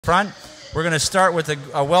Front. We're going to start with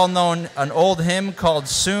a well-known, an old hymn called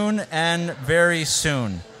Soon and Very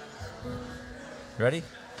Soon. Ready?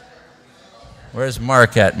 Where's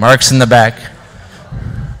Mark at? Mark's in the back.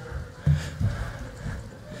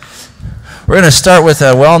 We're going to start with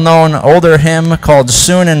a well-known older hymn called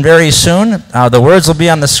Soon and Very Soon. The words will be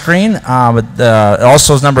on the screen, but it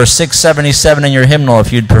also is number 677 in your hymnal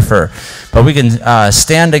if you'd prefer. But we can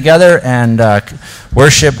stand together and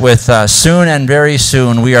worship with Soon and Very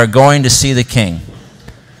Soon. We are going to see the King.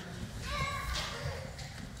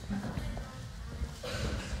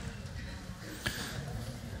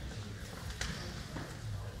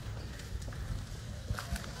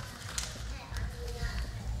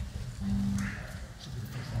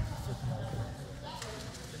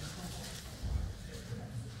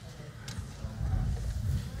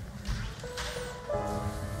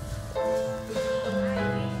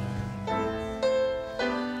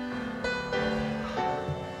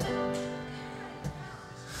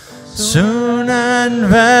 Soon and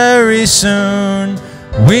very soon,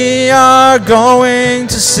 we are going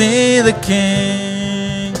to see the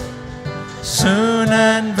King. Soon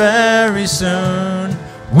and very soon,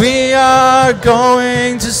 we are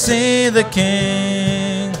going to see the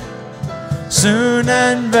King. Soon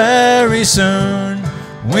and very soon,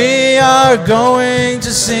 we are going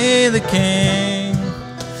to see the King.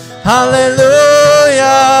 Hallelujah,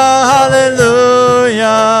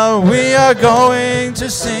 hallelujah, we are going to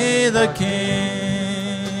see the King.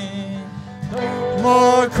 No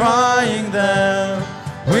more crying there,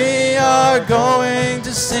 we are going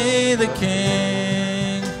to see the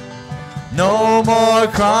King. No more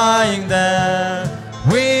crying there,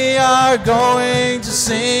 we are going to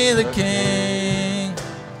see the King.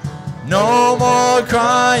 No more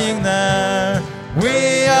crying there,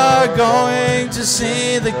 we are going to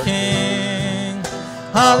see the King.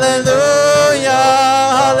 Hallelujah,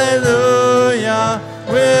 hallelujah,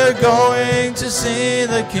 we're going to see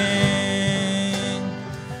the King.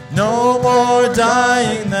 No more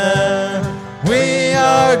dying there, we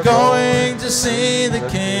are going to see the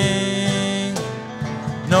King.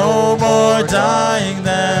 No more dying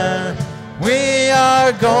there, we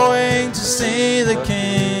are going to see the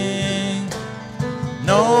King.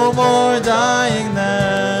 No more dying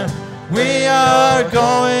there, we are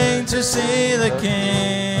going to see the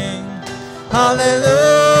King.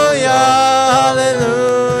 Hallelujah,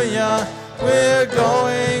 hallelujah, we're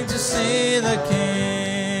going to see the King.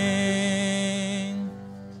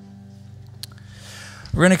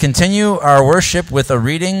 We're going to continue our worship with a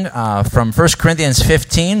reading from 1 Corinthians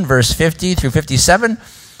 15, verse 50 through 57.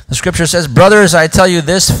 The scripture says, "Brothers, I tell you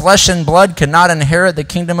this, flesh and blood cannot inherit the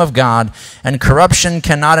kingdom of God, and corruption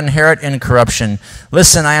cannot inherit incorruption.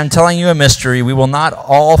 Listen, I am telling you a mystery. We will not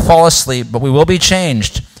all fall asleep, but we will be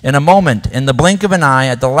changed in a moment, in the blink of an eye,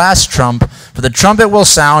 at the last trump. For the trumpet will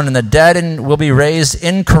sound, and the dead will be raised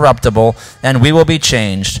incorruptible, and we will be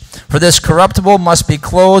changed. For this corruptible must be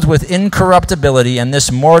clothed with incorruptibility, and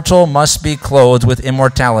this mortal must be clothed with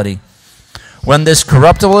immortality. When this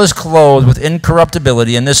corruptible is clothed with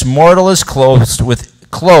incorruptibility, and this mortal is clothed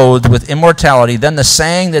with immortality, then the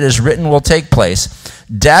saying that is written will take place.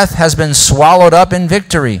 Death has been swallowed up in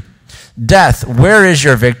victory. Death, where is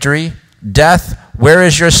your victory? Death, where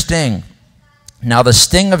is your sting? Now the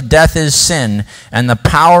sting of death is sin, and the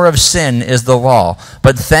power of sin is the law.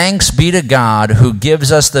 But thanks be to God who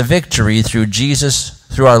gives us the victory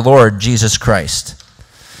through our Lord Jesus Christ."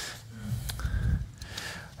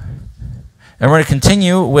 And we're going to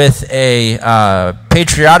continue with a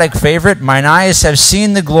patriotic favorite, "Mine eyes have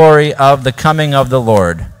seen the glory of the coming of the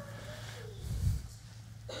Lord."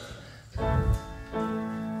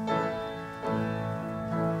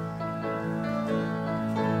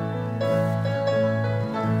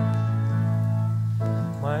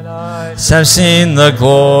 Mine eyes have seen the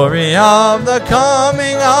glory of the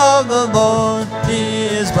coming of the Lord. He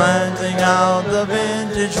is planting out the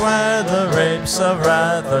vintage where the grapes of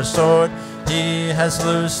wrath are stored. He has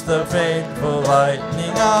loosed the fateful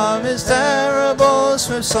lightning of his terrible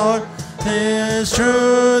swift sword. His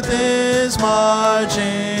truth is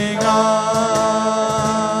marching on.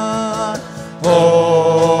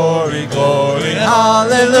 Glory, glory,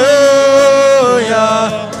 hallelujah.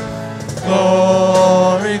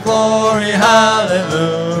 Glory, glory,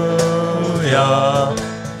 hallelujah.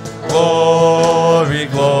 Glory,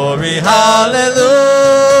 glory, hallelujah.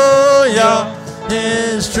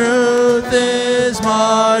 His truth is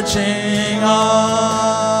marching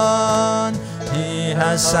on. He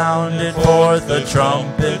has sounded forth a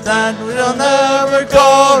trumpet that will never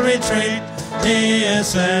go retreat. He is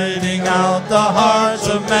sending out the hearts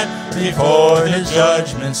of men before his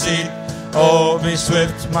judgment seat. Oh, be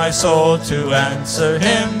swift, my soul, to answer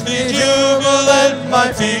him. Be jubilant,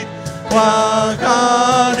 my feet, while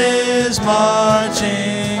God is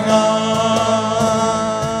marching on.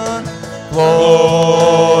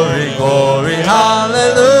 Glory, glory, hallelujah.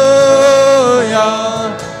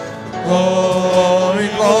 Glory,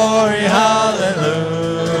 glory, hallelujah.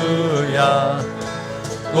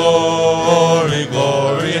 Glory,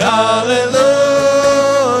 glory, hallelujah.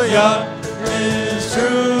 His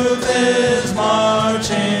truth is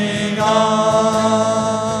marching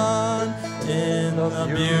on. In the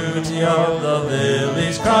beauty of the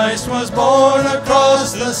lilies, Christ was born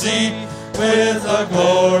across the sea, with a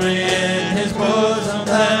glory in his bosom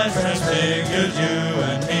that transfigured you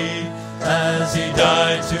and me. As he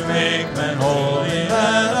died to make men holy,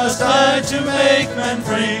 let us die to make men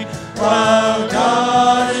free, while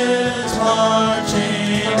God is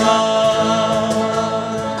marching on.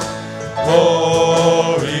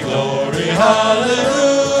 Glory, glory, hallelujah.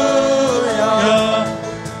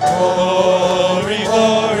 Glory,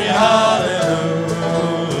 glory, hallelujah.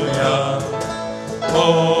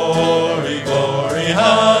 Glory, glory,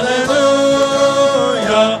 hallelujah.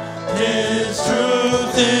 His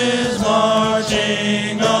truth is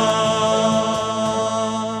marching on.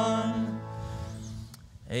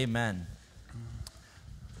 Amen.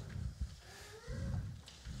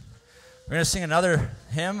 We're going to sing another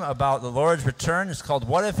hymn about the Lord's return. It's called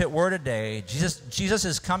What If It Were Today? Jesus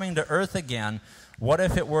is coming to earth again. What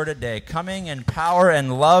if it were today? Coming in power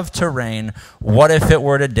and love to reign. What if it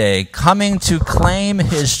were today? Coming to claim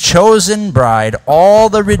his chosen bride, all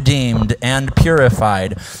the redeemed and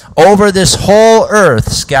purified, over this whole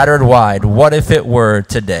earth scattered wide. What if it were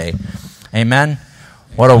today? Amen.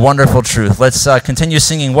 What a wonderful truth. Let's continue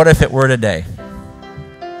singing What If It Were Today.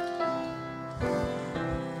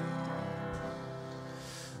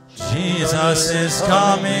 Jesus is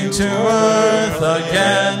coming to earth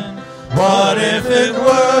again. What if it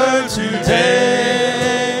were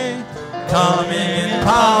today? Coming in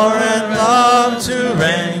power and love to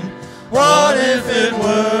reign. What if it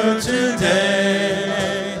were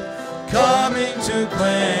today? Coming to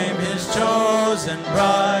claim his chosen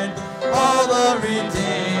bride, all the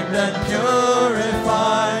redeemed and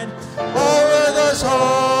purified, over this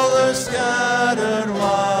whole earth scattered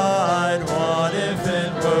wide. What if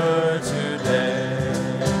it were today?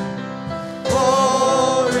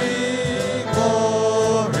 Glory,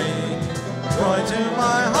 glory, joy to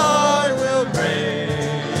my heart will bring.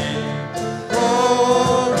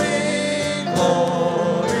 Glory,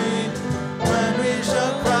 glory, when we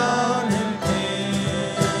shall crown him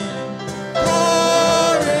King.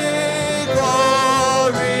 Glory,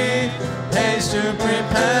 glory, haste to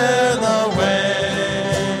prepare the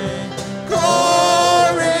way.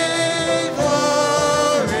 Glory,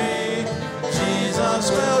 glory, Jesus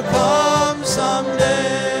will come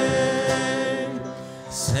someday.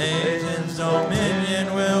 Satan's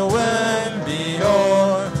dominion will when be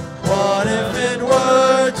o'er. What if it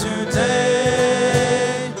were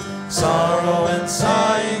today? Sorrow and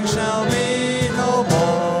sighing shall be no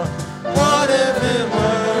more. What if it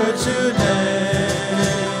were today?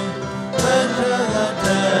 Then shall the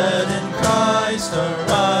dead in Christ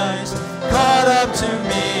arise, caught up to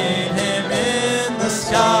meet him in the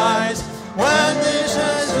skies, when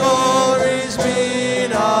visions glories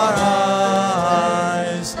meet our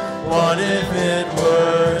eyes. What if it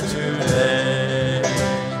were today?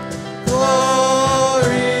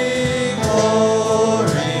 Glory,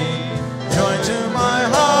 glory, joy to my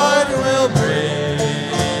heart will bring.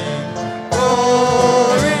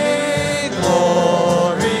 Glory,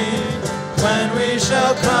 glory, when we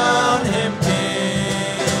shall crown him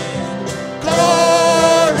King.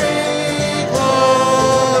 Glory,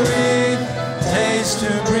 glory, haste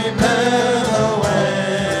to prepare the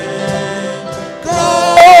way.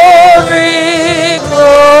 Glory,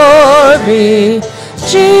 glory,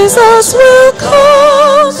 Jesus will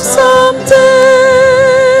come someday.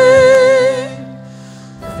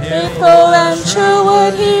 Faithful and true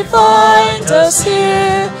would he find us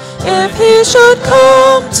here, if he should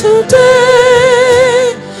come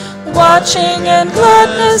today. Watching in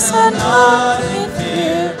gladness and not in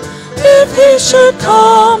fear, if he should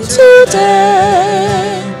come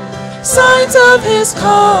today. Signs of his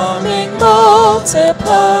coming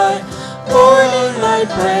multiply, morning light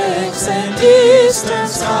breaks in eastern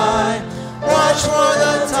sky. Watch, for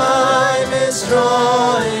the time is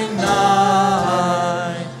drawing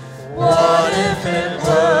nigh. What if it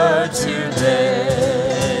were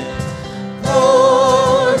today?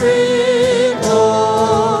 Glory,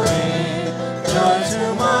 glory, joy to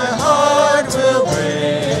my heart will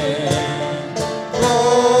bring.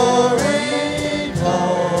 Glory,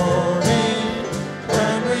 glory,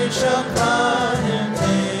 shall crown him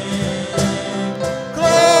king.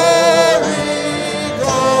 Glory,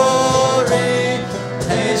 glory,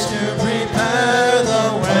 haste to prepare the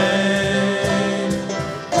way.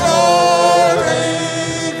 Glory,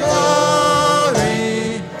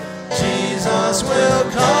 glory, Jesus will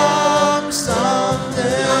come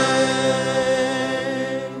someday.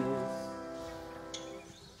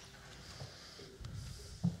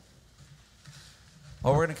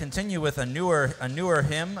 Well, we're going to continue with a newer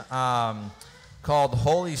hymn called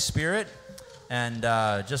Holy Spirit, and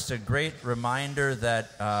just a great reminder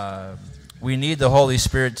that we need the Holy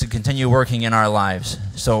Spirit to continue working in our lives.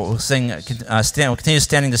 So we'll sing, we'll continue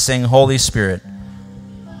standing to sing Holy Spirit.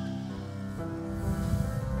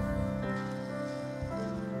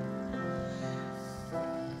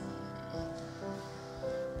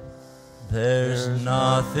 There's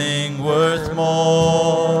nothing worth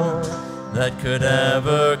more that could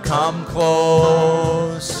ever come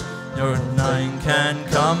close. None can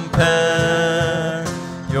compare.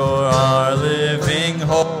 You're our living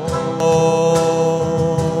hope.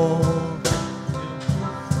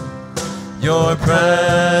 Your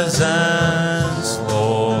presence,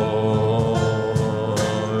 Lord.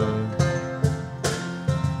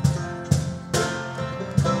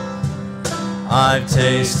 I've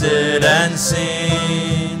tasted and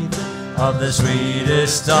seen of the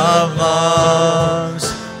sweetest of loves,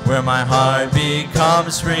 where my heart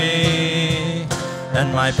becomes free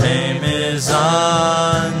and my pain is undone.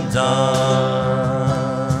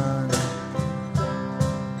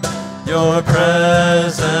 Your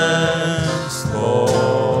presence, Lord.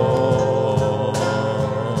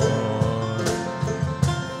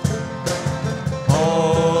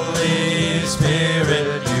 Holy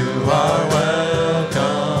Spirit, you are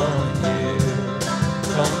welcome here.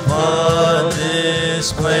 Come flood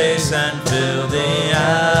this place and fill the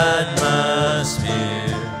atmosphere.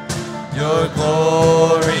 Your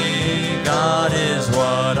glory, God, is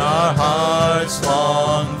what our hearts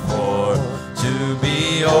long for, to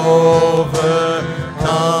be overcome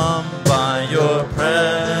by your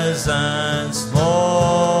presence, Lord.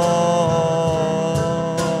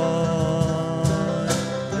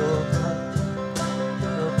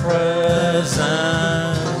 Your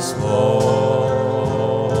presence, Lord.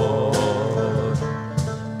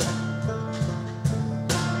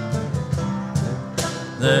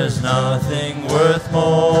 There's nothing worth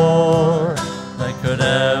more that could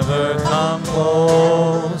ever come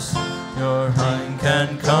close. Your hand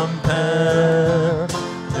can compare.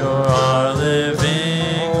 You're our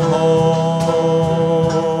living hope.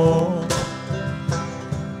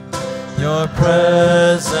 Your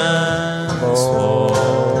presence, Lord.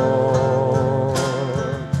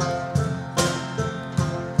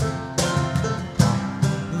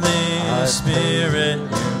 Holy Spirit,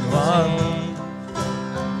 you are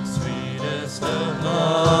sweetest of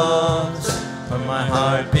loves, when my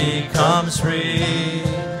heart becomes free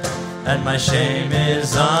and my shame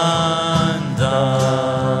is undone.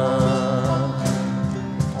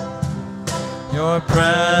 Your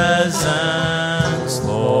presence,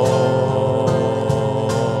 Lord.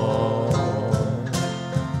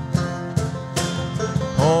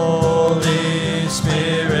 Holy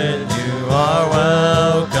Spirit, you are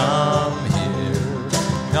welcome here.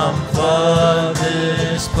 Come flood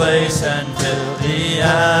this place and fill the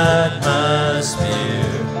atmosphere.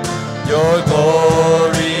 Your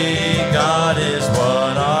glory, God, is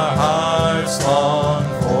what our hearts long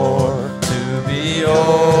for, to be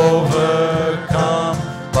overcome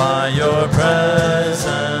by your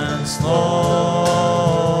presence, Lord.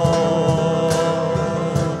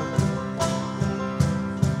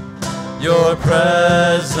 Your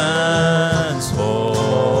presence,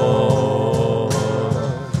 Lord.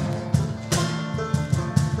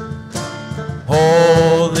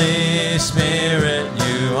 Holy Spirit,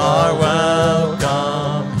 you are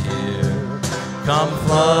welcome here. Come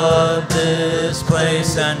flood this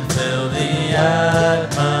place and fill the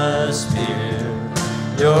atmosphere.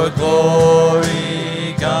 Your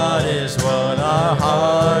glory, God, is what our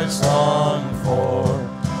hearts long for,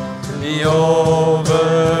 to be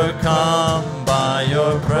overcome by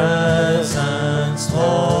your presence,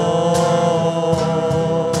 Lord.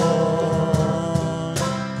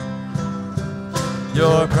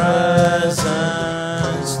 Your presence,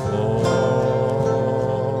 Lord.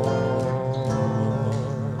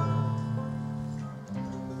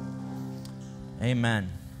 Amen.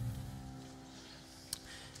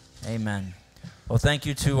 Amen. Well, thank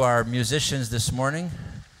you to our musicians this morning.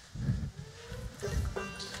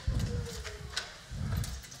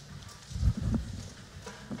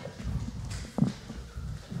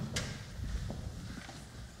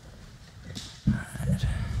 All right.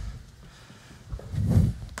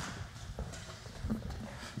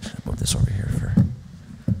 this over here for.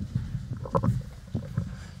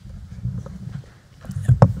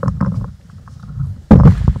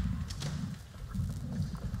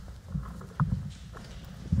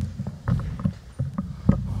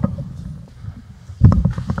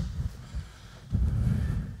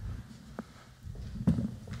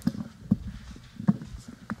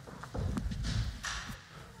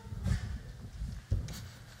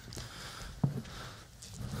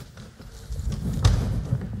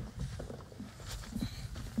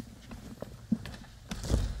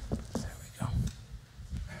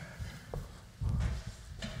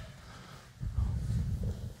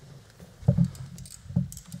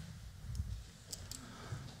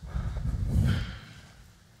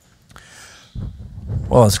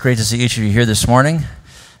 Well, it's great to see each of you here this morning,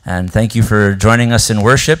 and thank you for joining us in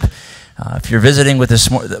worship. If you're visiting with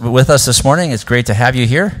us this morning, it's great to have you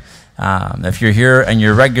here. If you're here and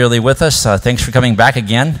you're regularly with us, thanks for coming back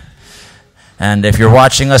again. And if you're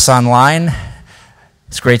watching us online,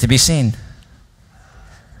 it's great to be seen.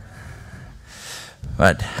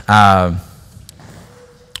 But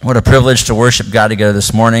what a privilege to worship God together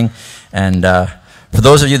this morning. And for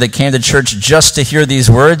those of you that came to church just to hear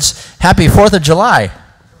these words, happy 4th of July.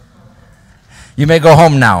 You may go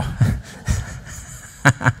home now.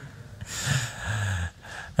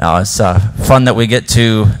 Now, it's fun that we get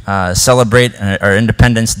to celebrate our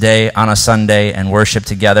Independence Day on a Sunday and worship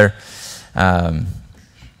together. And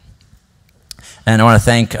I want to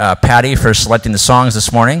thank Patty for selecting the songs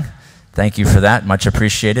this morning. Thank you for that. Much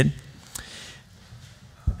appreciated.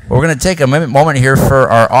 We're going to take a moment here for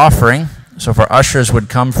our offering. So if our ushers would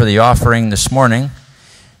come for the offering this morning.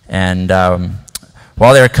 And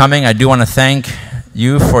while they're coming, I do want to thank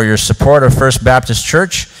you for your support of First Baptist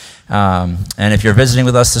Church. And if you're visiting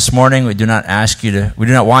with us this morning, we do not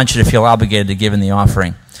want you to feel obligated to give in the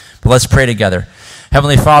offering. But let's pray together.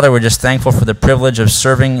 Heavenly Father, we're just thankful for the privilege of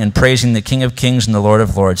serving and praising the King of Kings and the Lord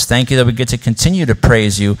of Lords. Thank you that we get to continue to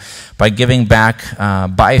praise you by giving back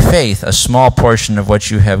by faith a small portion of what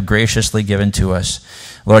you have graciously given to us.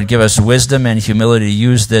 Lord, give us wisdom and humility to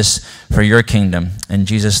use this for your kingdom. In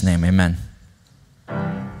Jesus' name, amen.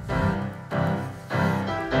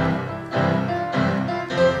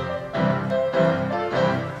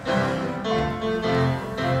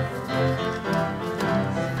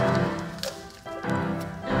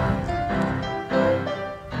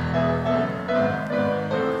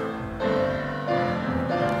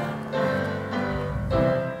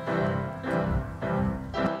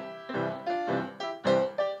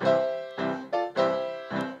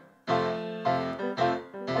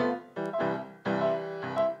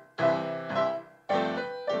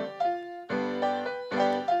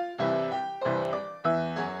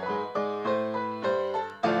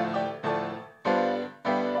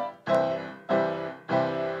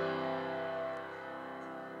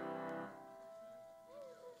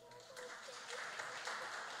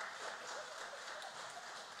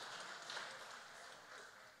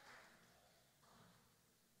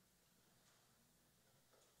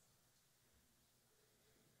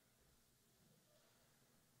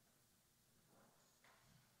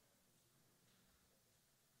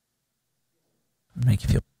 Make you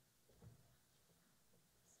feel.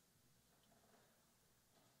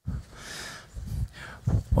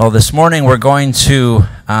 Well, this morning we're going to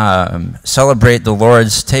celebrate the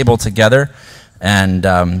Lord's table together and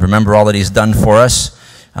remember all that He's done for us.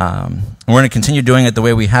 We're going to continue doing it the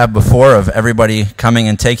way we have before, of everybody coming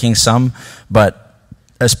and taking some. But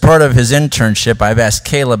as part of his internship, I've asked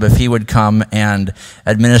Caleb if he would come and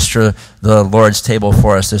administer the Lord's table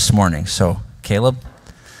for us this morning. So, Caleb?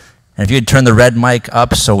 And if you'd turn the red mic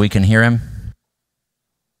up so we can hear him.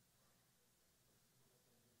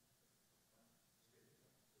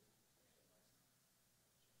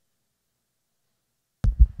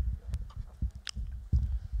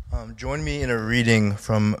 Join me in a reading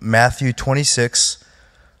from Matthew 26,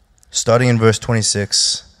 starting in verse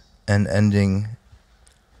 26 and ending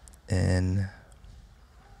in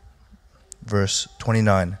verse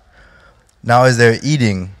 29. Now as they were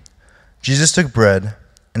eating, Jesus took bread,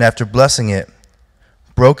 and after blessing it,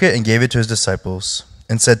 broke it and gave it to his disciples,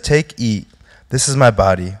 and said, "Take, eat, this is my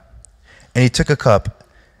body." And he took a cup,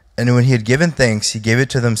 and when he had given thanks, he gave it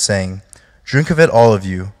to them, saying, "Drink of it, all of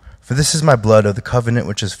you, for this is my blood of the covenant,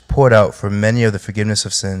 which is poured out for many of the forgiveness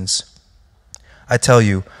of sins. I tell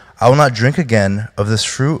you, I will not drink again of this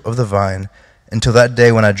fruit of the vine until that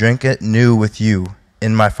day when I drink it new with you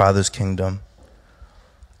in my Father's kingdom."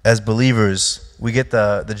 As believers, we get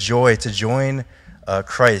the joy to join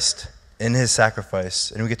Christ in his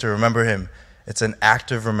sacrifice, and we get to remember him. It's an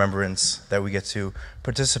active remembrance that we get to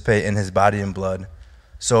participate in his body and blood.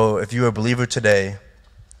 So if you're a believer today,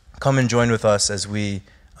 come and join with us as we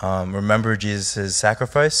remember Jesus'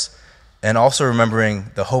 sacrifice, and also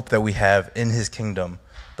remembering the hope that we have in his kingdom,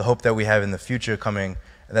 the hope that we have in the future coming,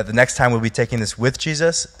 and that the next time we'll be taking this with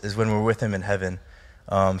Jesus is when we're with him in heaven.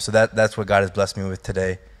 So that's what God has blessed me with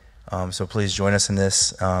today. So please join us in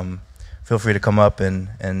this. Feel free to come up and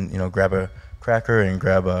grab a cracker and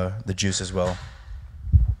grab the juice as well.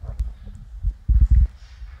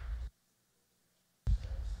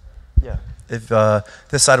 Yeah. If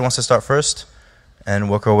this side wants to start first and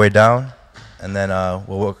work our way down, and then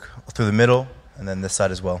we'll work through the middle, and then this side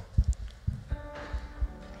as well.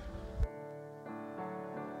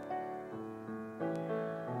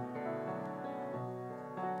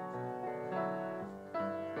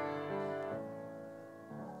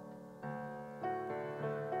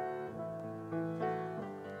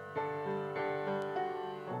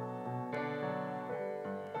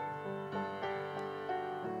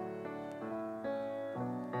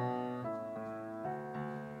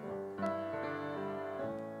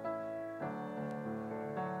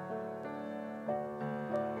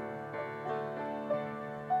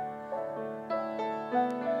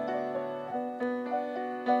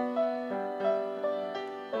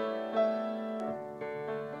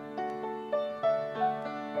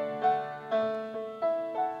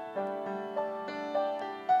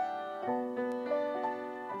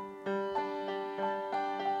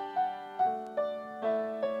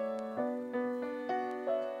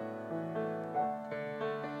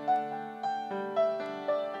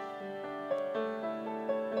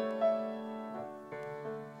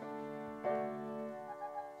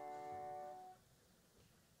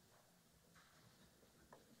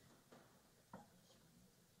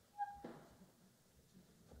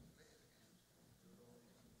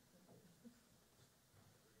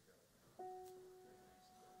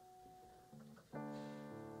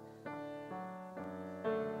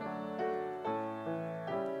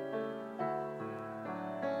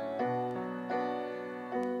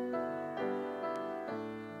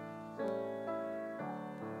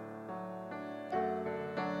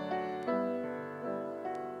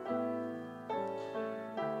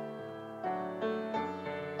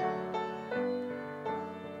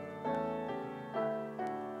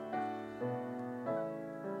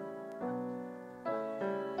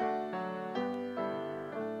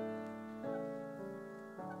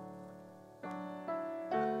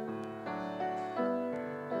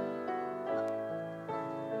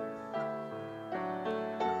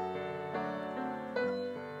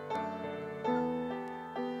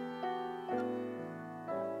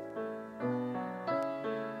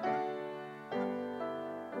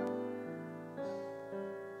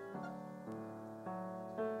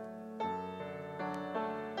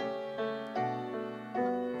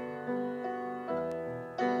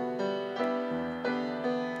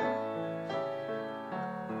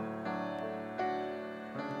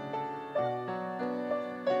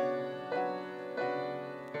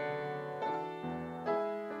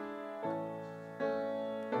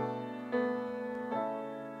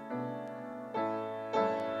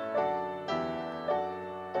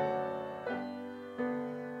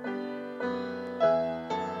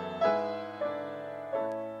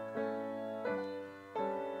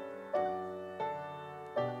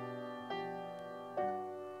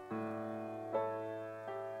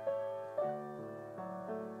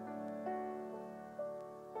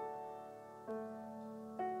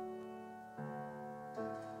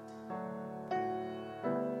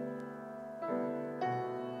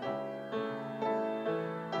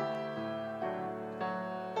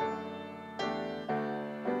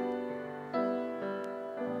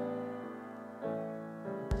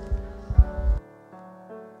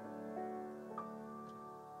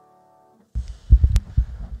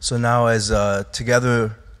 So now, as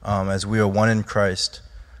together, as we are one in Christ,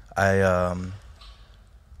 I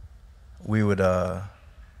would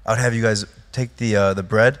have you guys take the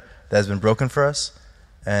bread that has been broken for us,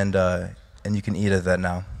 and you can eat of that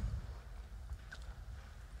now.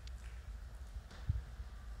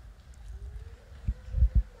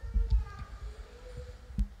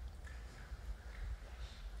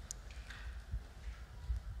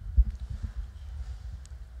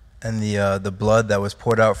 And the blood that was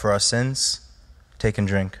poured out for our sins, take and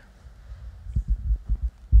drink.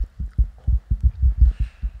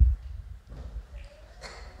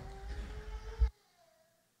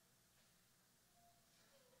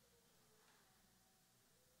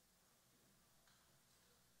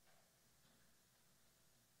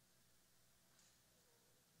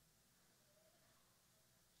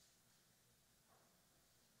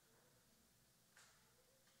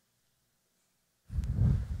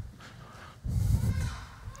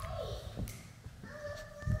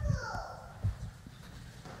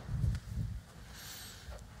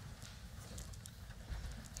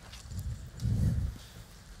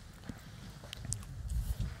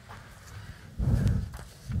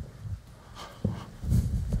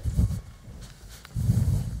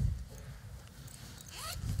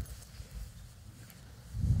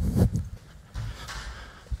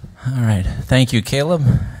 All right. Thank you, Caleb.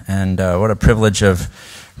 And what a privilege of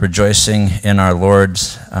rejoicing in our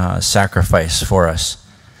Lord's sacrifice for us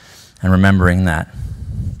and remembering that.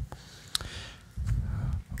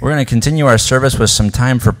 We're going to continue our service with some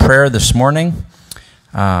time for prayer this morning.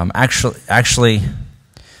 We're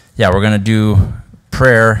going to do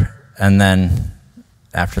prayer and then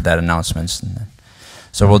after that announcements.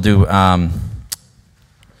 So we'll do...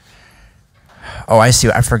 I see.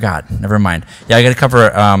 I forgot. Never mind. Yeah, I got to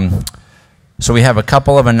cover... so we have a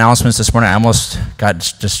couple of announcements this morning. I almost got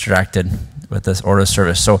distracted with this order of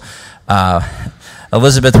service. So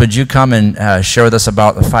Elizabeth, would you come and share with us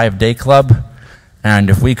about the 5-Day Club? And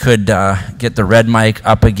if we could get the red mic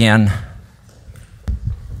up again.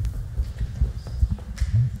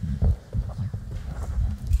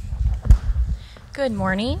 Good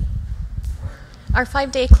morning. Our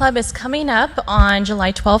 5-Day Club is coming up on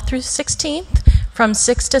July 12th through 16th from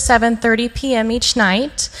 6 to 7:30 p.m. each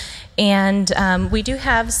night. And we do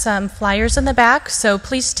have some flyers in the back, so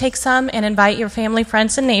please take some and invite your family,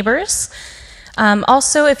 friends, and neighbors.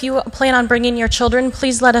 Also, if you plan on bringing your children,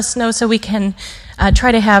 please let us know so we can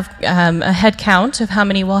try to have a head count of how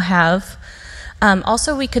many we'll have.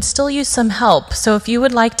 Also, we could still use some help. So if you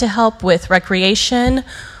would like to help with recreation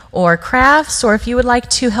or crafts, or if you would like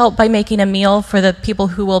to help by making a meal for the people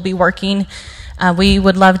who will be working, we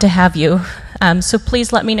would love to have you. So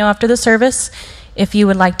please let me know after the service if you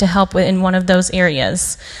would like to help in one of those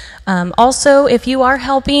areas. Also, if you are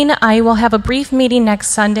helping, I will have a brief meeting next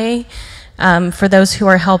Sunday for those who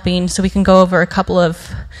are helping, so we can go over a couple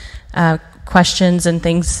of questions and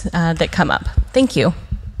things that come up. Thank you.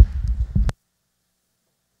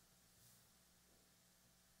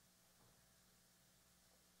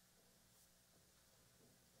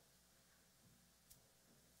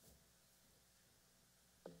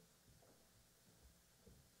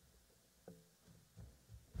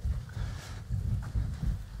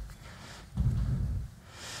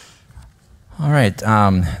 All right.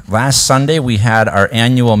 Last Sunday we had our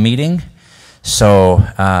annual meeting, so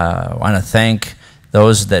I want to thank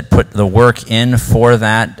those that put the work in for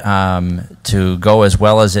that to go as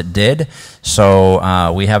well as it did.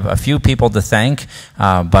 So we have a few people to thank,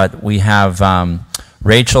 but we have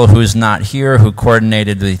Rachel, who's not here, who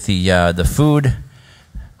coordinated with the food.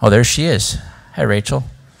 Oh, there she is. Hi, Rachel.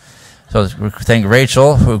 So we thank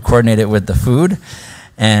Rachel, who coordinated with the food.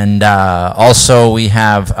 And also we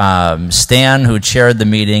have Stan, who chaired the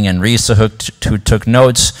meeting, and Risa, who took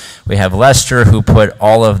notes. We have Lester, who put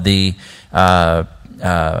all of the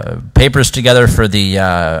papers together for the,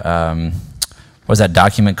 what was that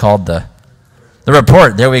document called? The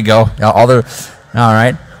report. There we go. All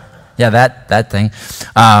right. Yeah, that thing.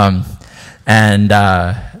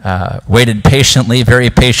 Waited patiently,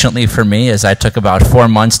 very patiently for me, as I took about 4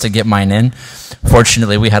 months to get mine in.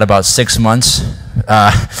 Fortunately, we had about 6 months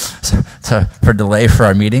for delay for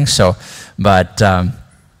our meeting. Thank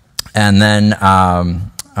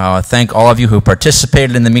all of you who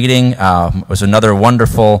participated in the meeting. It was another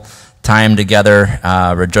wonderful time together,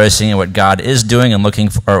 rejoicing in what God is doing and looking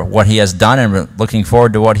for what He has done, and looking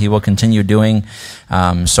forward to what He will continue doing.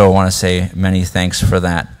 So I want to say many thanks for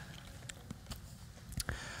that.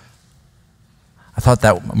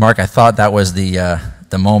 Mark, I thought that was the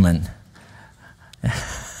moment.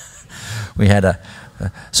 We had did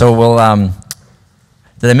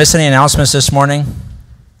I miss any announcements this morning?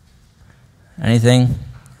 Anything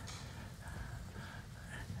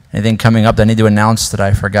coming up that I need to announce that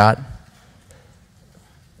I forgot?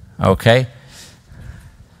 Okay.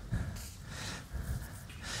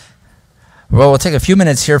 Well, we'll take a few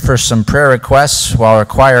minutes here for some prayer requests while our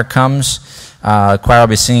choir comes. The choir will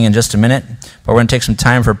be singing in just a minute, but we're going to take some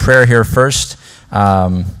time for prayer here first.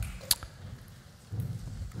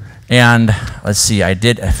 And let's see, I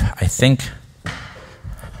think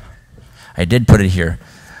I did put it here.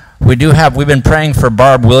 We've been praying for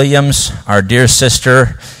Barb Williams, our dear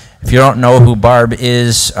sister. If you don't know who Barb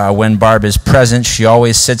is, when Barb is present, she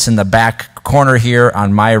always sits in the back corner here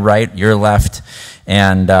on my right, your left,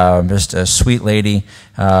 and just a sweet lady.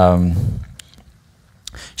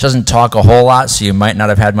 She doesn't talk a whole lot, so you might not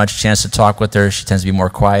have had much chance to talk with her. She tends to be more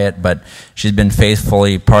quiet, but she's been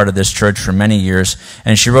faithfully part of this church for many years.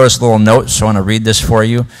 And she wrote us a little note, so I want to read this for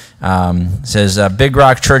you. It says, Big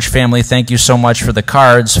Rock Church family, thank you so much for the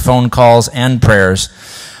cards, phone calls, and prayers.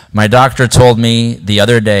 My doctor told me the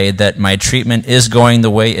other day that my treatment is going the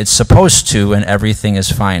way it's supposed to, and everything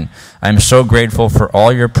is fine. I'm so grateful for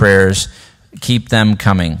all your prayers. Keep them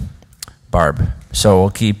coming, Barb. So we'll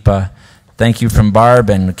keep... Thank you from Barb,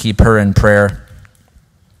 and keep her in prayer.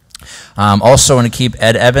 Also want to keep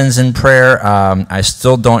Ed Evans in prayer. I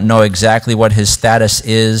still don't know exactly what his status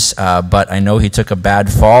is, but I know he took a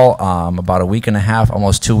bad fall about a week and a half,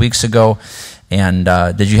 almost 2 weeks ago. And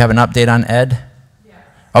did you have an update on Ed? Yeah.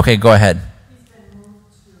 Okay, go ahead. He's been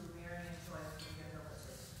moved to Marion Joy for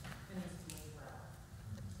diagnosis, and he's doing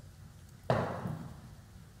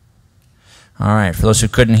well. All right. For those who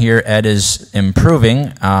couldn't hear, Ed is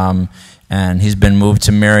improving, and he's been moved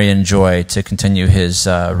to Marion Joy to continue his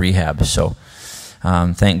rehab. So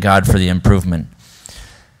thank God for the improvement.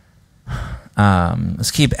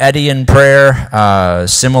 Let's keep Eddie in prayer.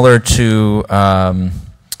 Similar to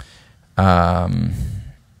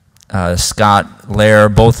Scott Lair,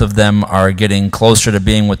 both of them are getting closer to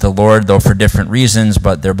being with the Lord, though for different reasons,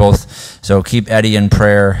 but they're both. So keep Eddie in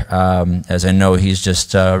prayer, as I know he's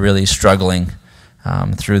just really struggling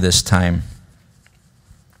through this time.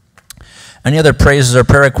 Any other praises or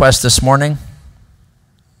prayer requests this morning?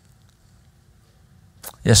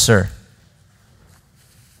 Yes, sir.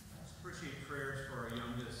 Appreciate prayers for our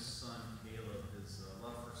youngest son, Caleb. His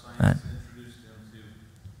love for science introduced him to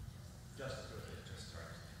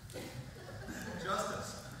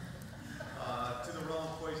justice, to the realm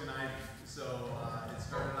of poison ivy. So it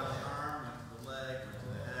started on the arm, went to the leg, went to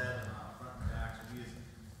the head, front and back. So he is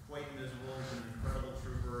quite miserable. He's an incredible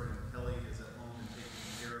trooper, and Kelly is at home and taking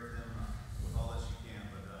care of him with all that she can.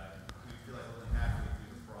 But we feel like we're only halfway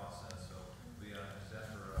through the process. So we just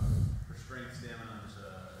ask for strength, stamina, and just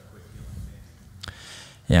a quick healing.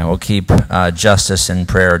 Yeah, we'll keep Justice in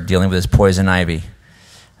prayer, dealing with his poison ivy.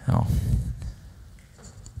 Oh.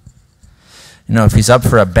 You know, if he's up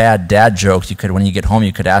for a bad dad joke, you could, when you get home,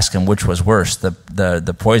 you could ask him which was worse,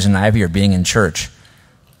 the poison ivy or being in church.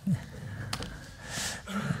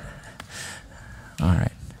 All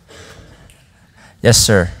right. Yes,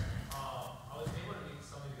 sir. I was able to meet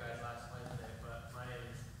some of you guys last Wednesday, but my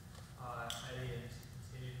name is Eddie, and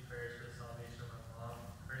continued prayers for the salvation of my mom.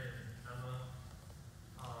 Her name is Emma.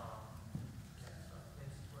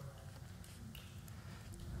 Thanks for that.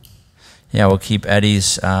 Yeah, we'll keep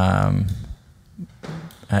Eddie's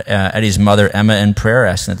mother, Emma, in prayer,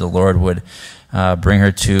 asking that the Lord would bring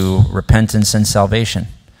her to repentance and salvation.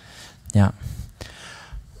 Yeah.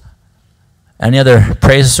 Any other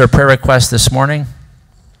praises or prayer requests this morning?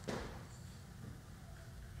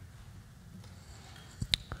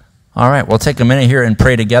 All right, we'll take a minute here and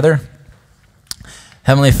pray together.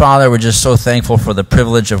 Heavenly Father, we're just so thankful for the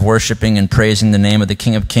privilege of worshiping and praising the name of the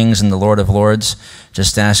King of Kings and the Lord of Lords.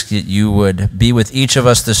 Just ask that you would be with each of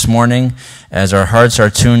us this morning as our hearts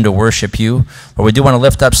are tuned to worship you. But we do want to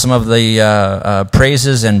lift up some of the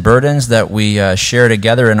praises and burdens that we share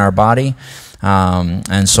together in our body.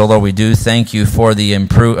 And so, Lord, we do thank you for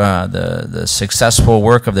the successful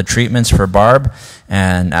work of the treatments for Barb,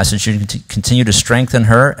 and ask that you continue to strengthen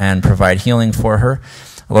her and provide healing for her.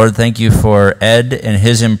 Lord, thank you for Ed and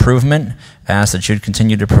his improvement. I ask that you'd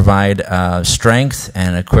continue to provide strength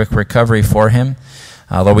and a quick recovery for him.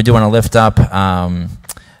 Lord, we do want to lift up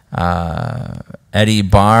Eddie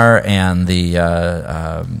Barr and the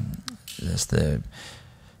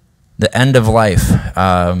end of life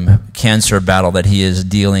cancer battle that he is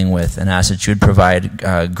dealing with, and ask that you'd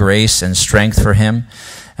provide grace and strength for him.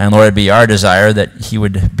 And Lord, it'd be our desire that he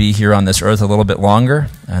would be here on this earth a little bit longer,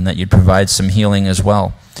 and that you'd provide some healing as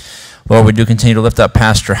well. Lord, we do continue to lift up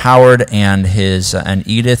Pastor Howard and and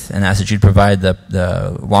Edith, and ask that you'd provide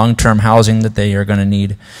the long-term housing that they are going to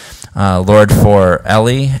need. Lord, for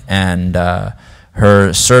Ellie and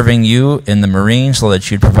her serving you in the Marines, so that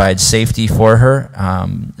you'd provide safety for her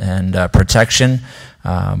and protection,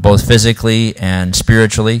 both physically and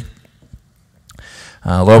spiritually.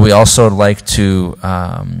 Lord, we also would like to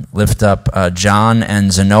lift up John and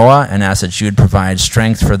Zanoa and ask that you would provide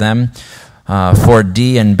strength for them. For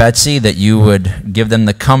Dee and Betsy, that you would give them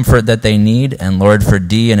the comfort that they need. And Lord, for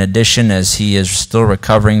Dee, in addition, as he is still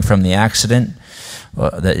recovering from the accident,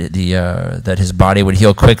 that his body would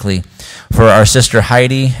heal quickly. For our sister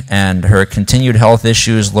Heidi and her continued health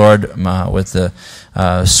issues, Lord, with the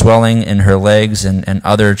swelling in her legs and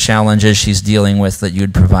other challenges she's dealing with, that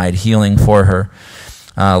you'd provide healing for her.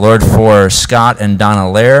 Lord, for Scott and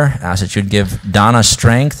Donna Lair, ask that you'd give Donna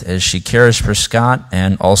strength as she cares for Scott,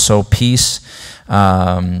 and also peace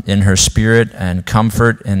in her spirit and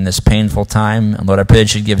comfort in this painful time. And Lord, I pray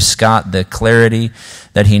that you'd give Scott the clarity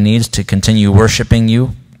that he needs to continue worshiping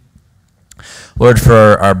you. Lord,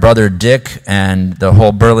 for our brother Dick and the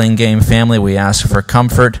whole Burlingame family, we ask for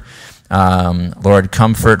comfort. Lord,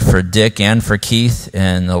 comfort for Dick and for Keith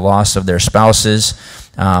in the loss of their spouses.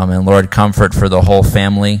 And Lord, comfort for the whole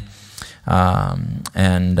family.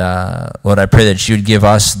 Lord, I pray that you'd give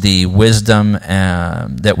us the wisdom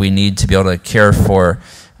that we need to be able to care for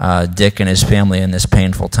Dick and his family in this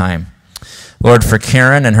painful time. Lord, for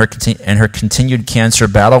Karen and her continued cancer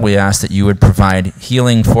battle, we ask that you would provide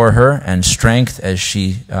healing for her and strength as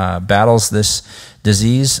she battles this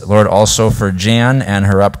disease. Lord, also for Jan and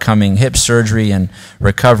her upcoming hip surgery and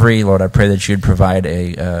recovery, Lord, I pray that you'd provide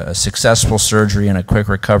a successful surgery and a quick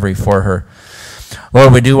recovery for her.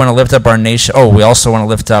 Lord, we do want to lift up our nation. Oh, we also want to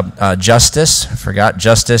lift up Justice. I forgot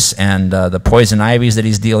Justice and the poison ivies that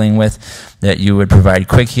he's dealing with, that you would provide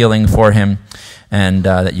quick healing for him, and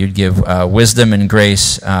that you'd give wisdom and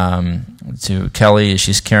grace to Kelly as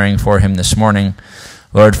she's caring for him this morning.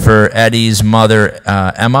 Lord, for Eddie's mother,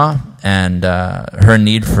 Emma, and her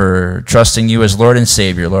need for trusting you as Lord and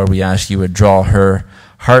Savior, Lord, we ask you would draw her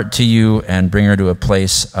heart to you and bring her to a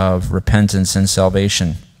place of repentance and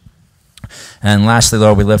salvation. And lastly,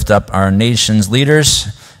 Lord, we lift up our nation's leaders.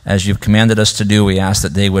 As you've commanded us to do, we ask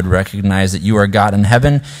that they would recognize that you are God in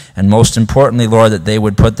heaven, and most importantly, Lord, that they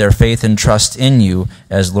would put their faith and trust in you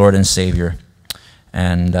as Lord and Savior.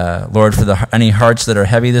 And Lord, for any hearts that are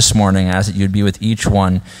heavy this morning, I ask that you'd be with each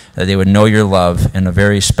one, that they would know your love in a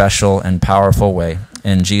very special and powerful way.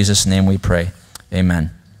 In Jesus' name we pray.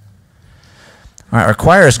 Amen. All right, our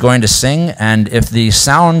choir is going to sing, and if the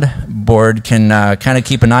sound board can kind of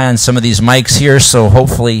keep an eye on some of these mics here, so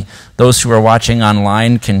hopefully those who are watching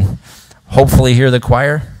online can hopefully hear the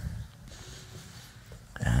choir.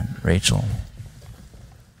 And Rachel.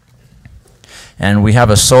 And we have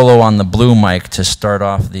a solo on the blue mic to start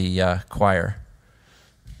off the choir.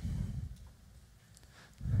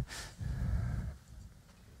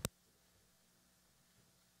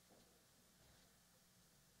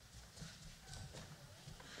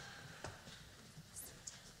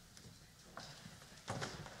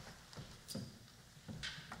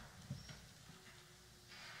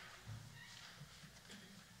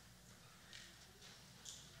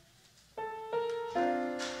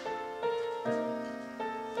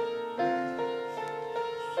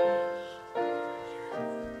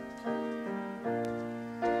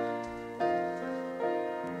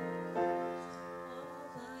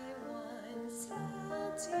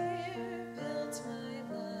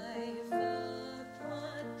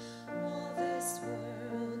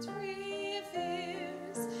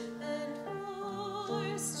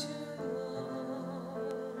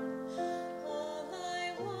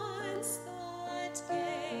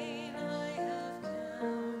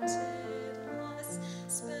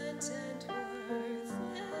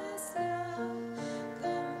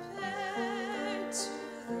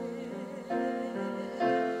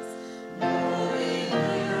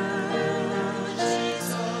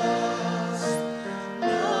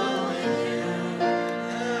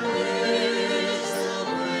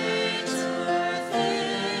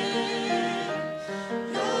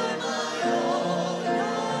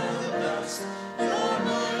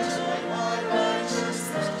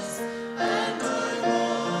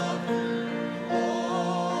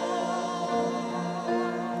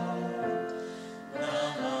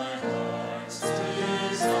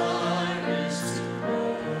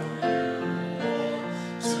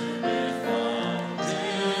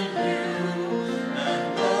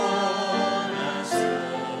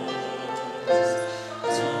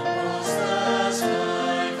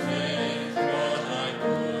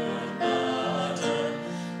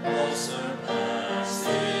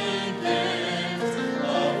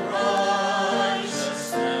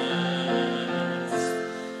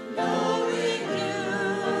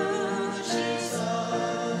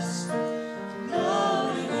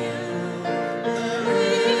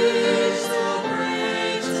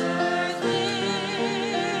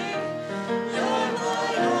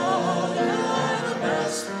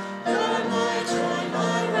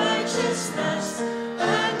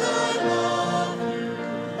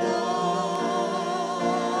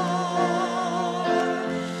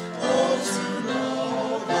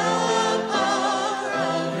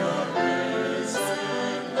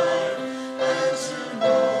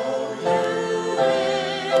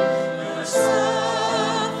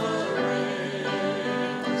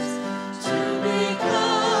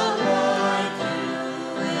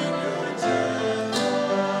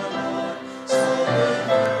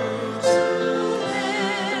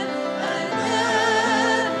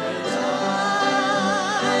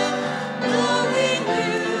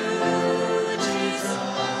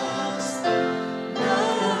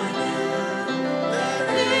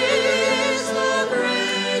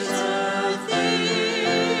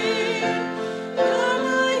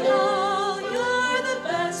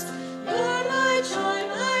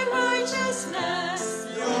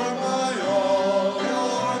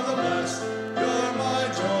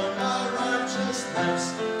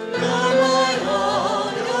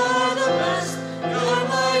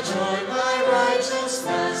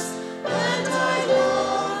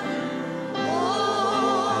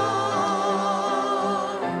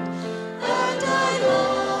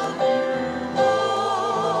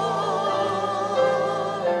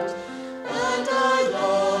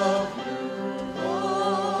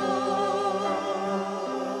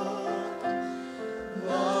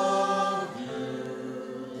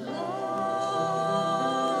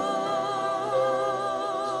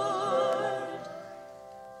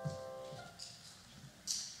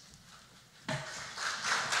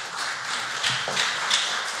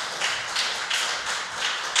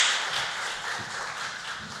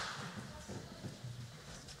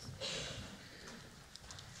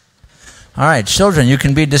 All right, children, you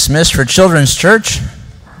can be dismissed for Children's Church.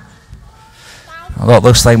 Although it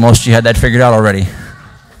looks like most of you had that figured out already.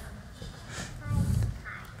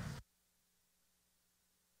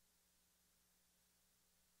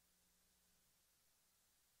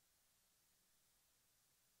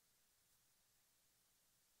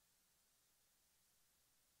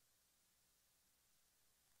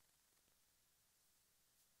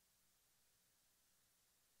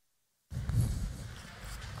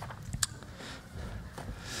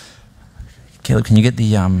 Caleb, can you get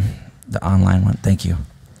the online one? Thank you.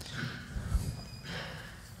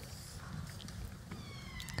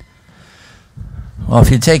 Well, if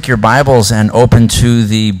you take your Bibles and open to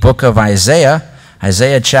the book of Isaiah,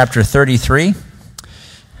 Isaiah chapter 33.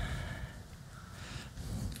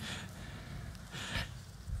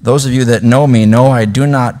 Those of you that know me know I do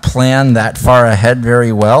not plan that far ahead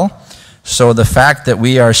very well. So the fact that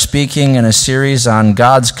we are speaking in a series on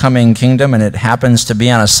God's coming kingdom, and it happens to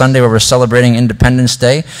be on a Sunday where we're celebrating Independence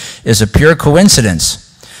Day, is a pure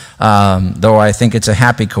coincidence, though I think it's a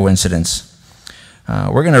happy coincidence.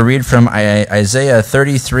 We're going to read from Isaiah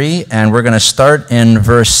 33, and we're going to start in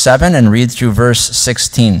verse 7 and read through verse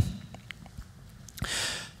 16.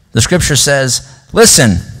 The scripture says,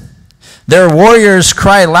 "Listen, their warriors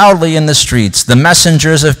cry loudly in the streets. The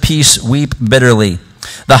messengers of peace weep bitterly.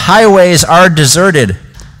 The highways are deserted.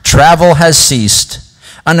 Travel has ceased.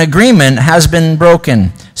 An agreement has been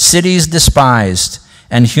broken. Cities despised,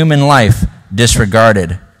 and human life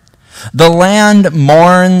disregarded. The land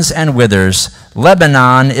mourns and withers.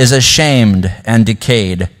 Lebanon is ashamed and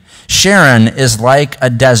decayed. Sharon is like a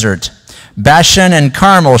desert. Bashan and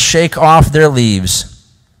Carmel shake off their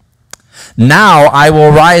leaves. Now I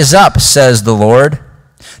will rise up, says the Lord.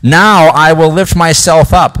 Now I will lift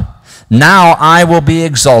myself up. Now I will be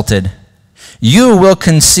exalted. You will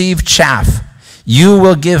conceive chaff. You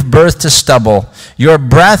will give birth to stubble. Your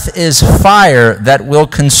breath is fire that will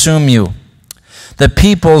consume you. The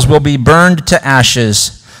peoples will be burned to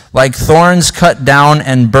ashes, like thorns cut down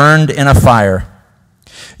and burned in a fire.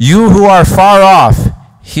 You who are far off,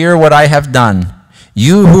 hear what I have done.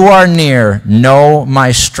 You who are near, know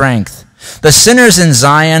my strength. The sinners in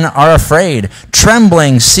Zion are afraid.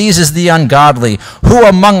 Trembling seizes the ungodly. Who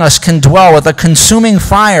among us can dwell with a consuming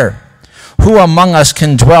fire? Who among us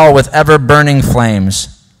can dwell with ever-burning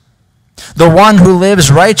flames? The one who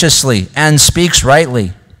lives righteously and speaks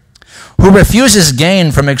rightly, who refuses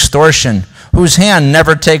gain from extortion, whose hand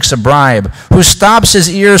never takes a bribe, who stops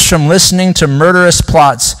his ears from listening to murderous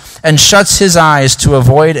plots and shuts his eyes to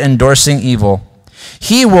avoid endorsing evil.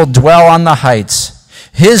 He will dwell on the heights.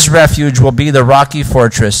 His refuge will be the rocky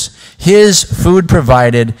fortress, his food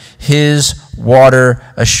provided, his water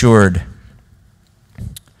assured."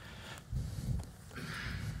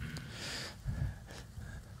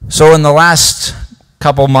 So in the last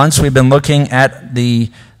couple months, we've been looking at this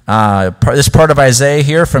part of Isaiah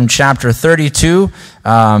here from chapter 32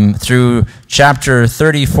 through chapter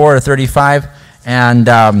 34 or 35, and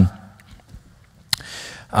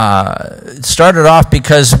it started off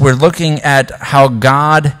because we're looking at how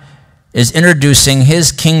God is introducing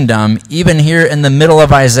his kingdom even here in the middle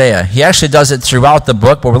of Isaiah. He actually does it throughout the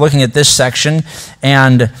book, but we're looking at this section,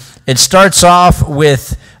 and it starts off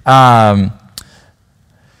with a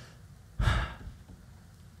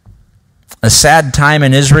sad time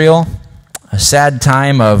in Israel, a sad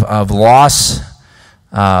time of loss,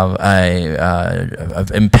 of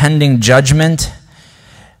impending judgment,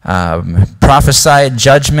 prophesied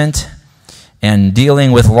judgment, and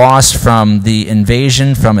dealing with loss from the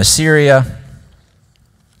invasion from Assyria.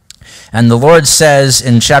 And the Lord says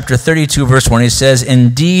in chapter 32, verse 1, he says,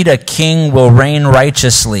 "Indeed, a king will reign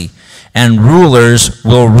righteously, and rulers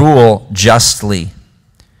will rule justly.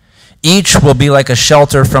 Each will be like a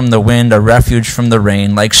shelter from the wind, a refuge from the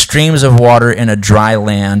rain, like streams of water in a dry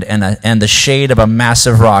land, and the shade of a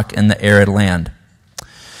massive rock in the arid land."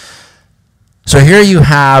 So here you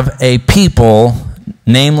have a people,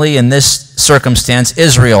 namely in this circumstance,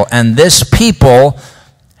 Israel, and this people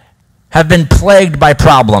have been plagued by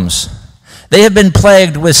problems. They have been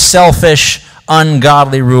plagued with selfish,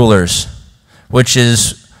 ungodly rulers, which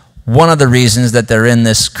is one of the reasons that they're in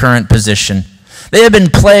this current position. They have been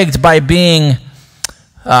plagued by being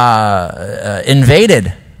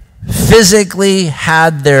invaded, physically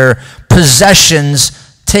had their possessions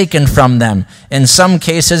taken from them. In some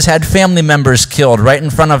cases, had family members killed right in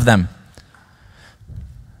front of them.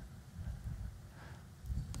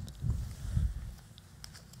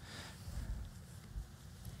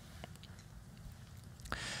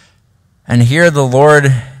 And here the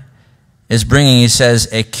Lord is bringing, he says,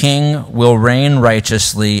 a king will reign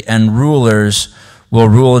righteously and rulers will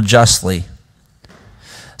rule justly.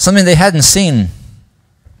 something they hadn't seen.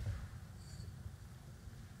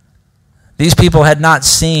 These people had not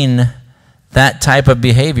seen that type of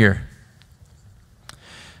behavior.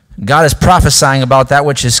 God is prophesying about that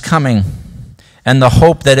which is coming and the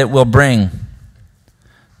hope that it will bring.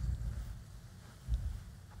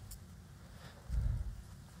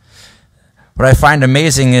 What I find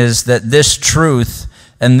amazing is that this truth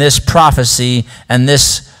and this prophecy and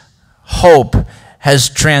this hope has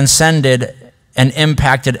transcended and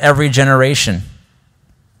impacted every generation.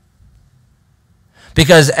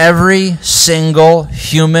 Because every single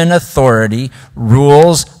human authority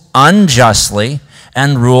rules unjustly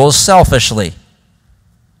and rules selfishly.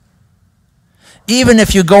 Even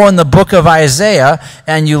if you go in the book of Isaiah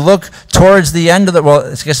and you look towards the end of the, well, I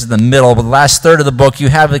guess it's the middle, but the last third of the book, you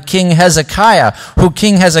have the King Hezekiah, who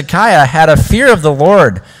King Hezekiah had a fear of the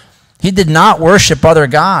Lord. He did not worship other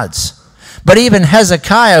gods. But even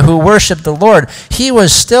Hezekiah, who worshiped the Lord, he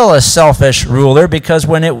was still a selfish ruler, because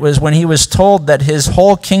when he was told that his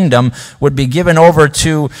whole kingdom would be given over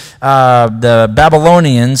to the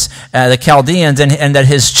Babylonians, the Chaldeans, and that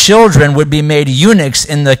his children would be made eunuchs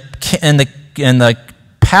in the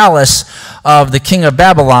palace of the king of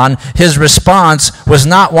Babylon, his response was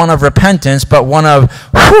not one of repentance, but one of,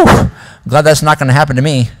 whew, glad that's not going to happen to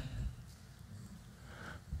me.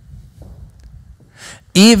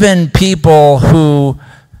 Even people who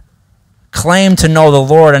claim to know the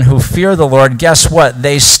Lord and who fear the Lord, guess what?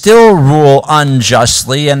 They still rule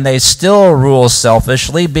unjustly and they still rule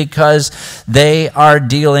selfishly, because they are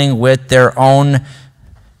dealing with their own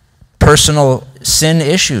personal sin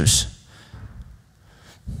issues.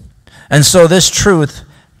 And so this truth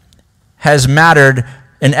has mattered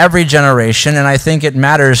in every generation, and I think it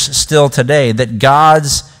matters still today, that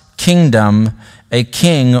God's kingdom, a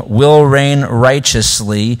king will reign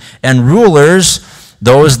righteously, and rulers,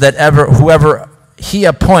 those that whoever he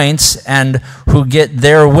appoints and who get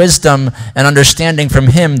their wisdom and understanding from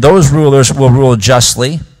him, those rulers will rule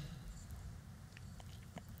justly.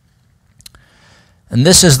 And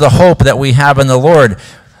this is the hope that we have in the Lord.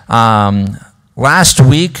 Last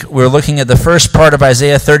week, we were looking at the first part of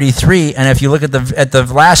Isaiah 33, and if you look at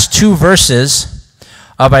the last two verses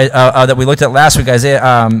that we looked at last week,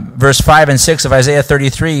 Isaiah, verse 5 and 6 of Isaiah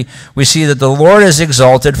 33, we see that the Lord is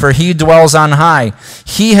exalted, for he dwells on high.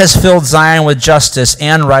 He has filled Zion with justice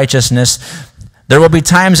and righteousness. There will be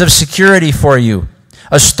times of security for you,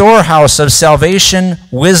 a storehouse of salvation,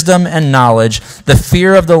 wisdom, and knowledge. The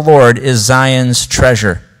fear of the Lord is Zion's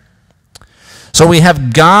treasure. So we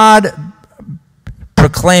have God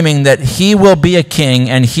proclaiming that he will be a king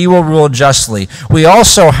and he will rule justly. We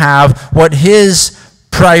also have what his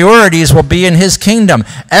priorities will be in his kingdom.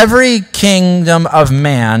 Every kingdom of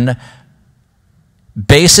man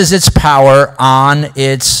bases its power on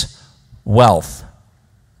its wealth.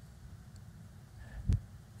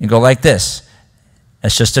 You go like this.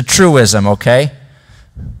 It's just a truism, okay?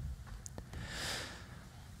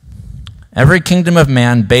 Every kingdom of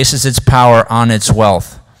man bases its power on its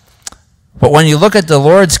wealth. But when you look at the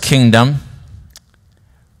Lord's kingdom,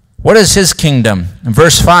 what is his kingdom? In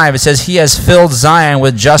verse 5, it says, he has filled Zion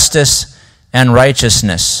with justice and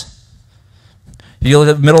righteousness. If you look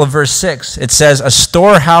at the middle of verse 6, it says, a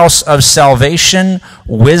storehouse of salvation,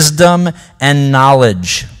 wisdom, and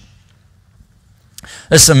knowledge.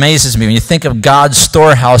 This amazes me. When you think of God's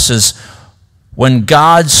storehouses, when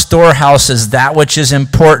God storehouses that which is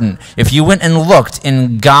important, if you went and looked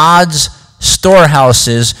in God's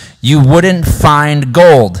storehouses, you wouldn't find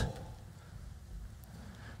gold.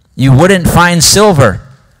 You wouldn't find silver.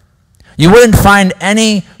 You wouldn't find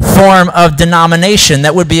any form of denomination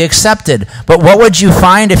that would be accepted. But what would you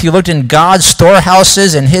find if you looked in God's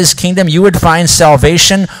storehouses in his kingdom? You would find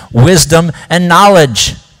salvation, wisdom, and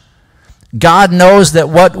knowledge. God knows that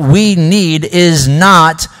what we need is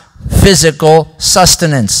not physical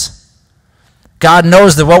sustenance. God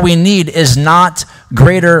knows that what we need is not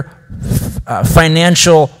greater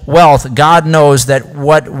financial wealth. God knows that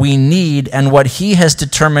what we need and what he has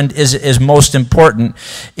determined is most important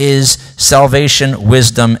is salvation,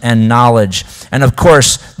 wisdom, and knowledge. And of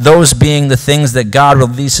course, those being the things that God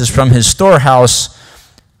releases from his storehouse,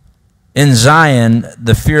 in Zion,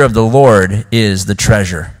 the fear of the Lord is the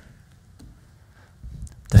treasure.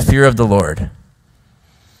 The fear of the Lord.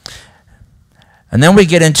 And then we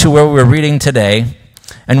get into where we're reading today.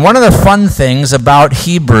 And one of the fun things about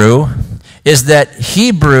Hebrew is that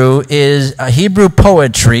Hebrew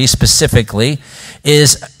poetry specifically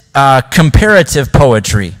is comparative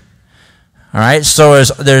poetry. All right, so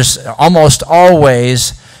there's almost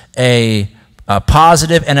always a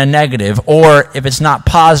positive and a negative, or if it's not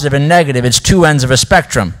positive and negative, it's two ends of a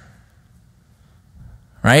spectrum.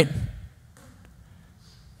 right?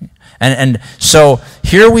 And so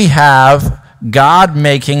here we have God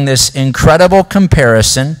making this incredible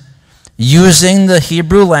comparison using the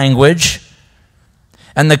Hebrew language,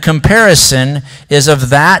 and the comparison is of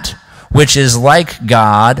that which is like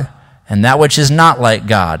God and that which is not like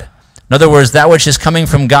God. In other words, that which is coming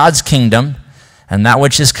from God's kingdom and that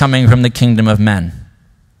which is coming from the kingdom of men.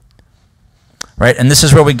 Right? And this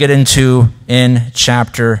is where we get into in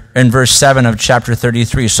verse 7 of chapter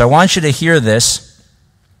 33. So I want you to hear this.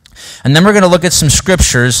 And then we're going to look at some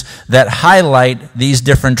scriptures that highlight these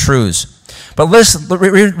different truths. But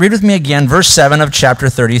read with me again, verse 7 of chapter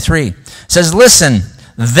 33. It says, "Listen,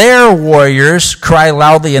 their warriors cry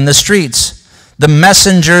loudly in the streets. The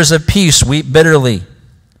messengers of peace weep bitterly."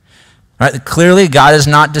 Right? Clearly, God is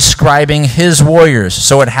not describing his warriors,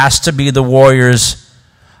 so it has to be the warriors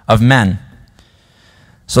of men.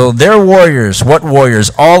 So their warriors, what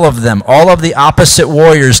warriors? All of them, all of the opposite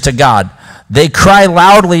warriors to God. They cry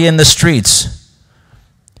loudly in the streets.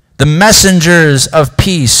 The messengers of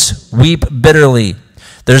peace weep bitterly.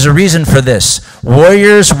 There's a reason for this.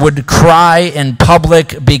 Warriors would cry in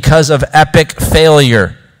public because of epic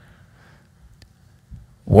failure.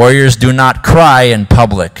 Warriors do not cry in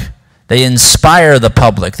public. They inspire the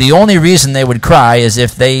public. The only reason they would cry is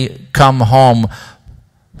if they come home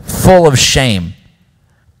full of shame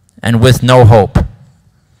and with no hope.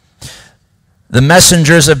 The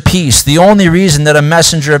messengers of peace, the only reason that a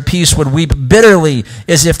messenger of peace would weep bitterly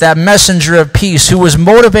is if that messenger of peace, who was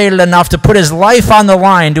motivated enough to put his life on the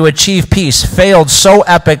line to achieve peace, failed so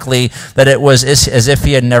epically that it was as if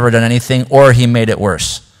he had never done anything, or he made it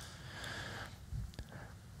worse.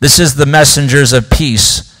 This is the messengers of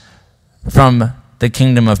peace from the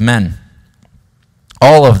kingdom of men.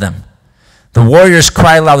 All of them. The warriors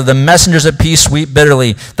cry loudly. The messengers of peace weep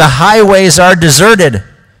bitterly. The highways are deserted,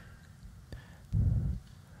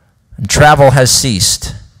 and travel has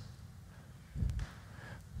ceased.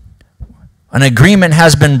 An agreement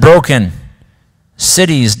has been broken.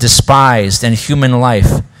 Cities despised, and human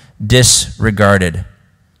life disregarded.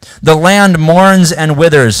 The land mourns and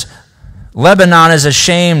withers. Lebanon is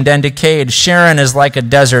ashamed and decayed. Sharon is like a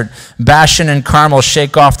desert. Bashan and Carmel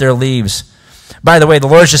shake off their leaves. By the way, the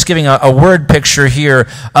Lord's just giving a word picture here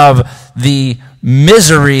of the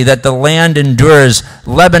misery that the land endures.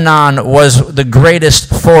 Lebanon was the greatest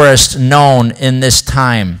forest known in this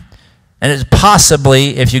time. And it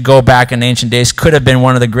possibly, if you go back in ancient days, could have been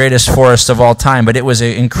one of the greatest forests of all time. But it was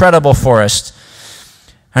an incredible forest.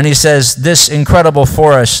 And he says, this incredible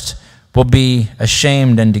forest will be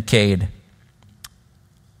ashamed and decayed.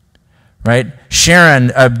 Right?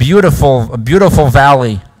 Sharon, a beautiful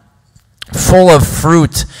valley, full of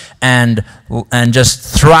fruit and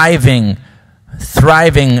just thriving for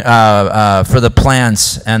the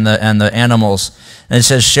plants and the animals. And it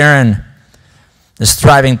says Sharon, this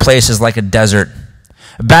thriving place, is like a desert.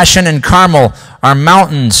 Bashan and Carmel are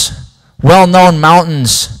mountains, well-known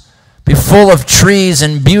mountains, be full of trees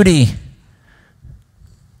and beauty.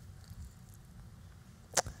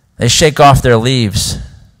 They shake off their leaves.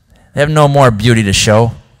 They have no more beauty to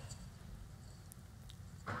show.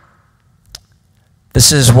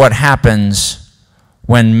 This is what happens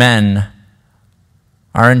when men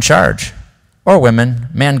are in charge. Or women,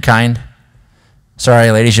 mankind. Sorry,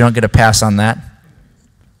 ladies, you don't get a pass on that.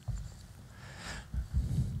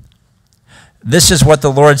 This is what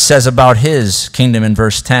the Lord says about his kingdom in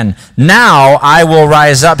verse 10. Now I will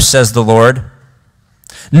rise up, says the Lord.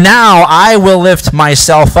 Now I will lift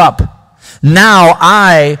myself up. Now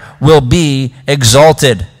I will be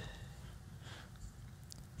exalted.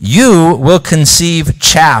 You will conceive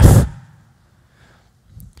chaff.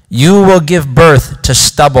 You will give birth to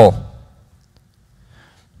stubble.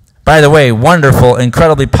 By the way, wonderful,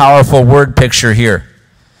 incredibly powerful word picture here.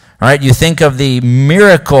 All right, you think of the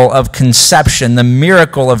miracle of conception, the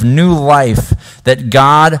miracle of new life that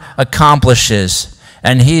God accomplishes.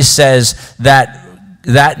 And he says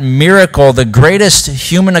that miracle, the greatest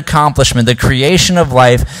human accomplishment, the creation of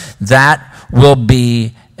life, that will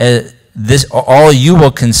be all you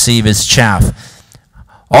will conceive is chaff.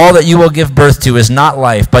 All that you will give birth to is not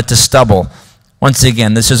life, but to stubble. Once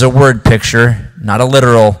again, this is a word picture, not a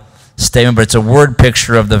literal statement, but it's a word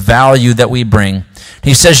picture of the value that we bring.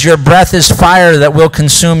 He says, your breath is fire that will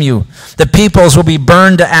consume you. The peoples will be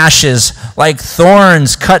burned to ashes, like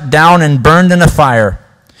thorns cut down and burned in a fire.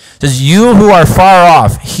 It says, you who are far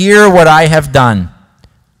off, hear what I have done.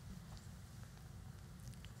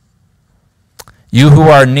 You who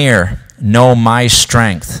are near, know my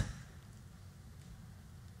strength.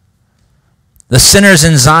 The sinners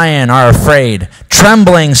in Zion are afraid.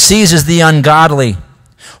 Trembling seizes the ungodly.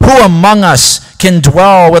 Who among us can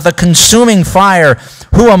dwell with a consuming fire?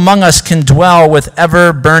 Who among us can dwell with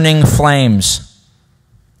ever-burning flames?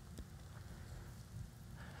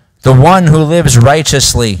 The one who lives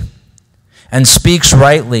righteously and speaks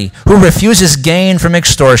rightly, who refuses gain from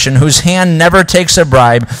extortion, whose hand never takes a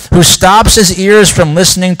bribe, who stops his ears from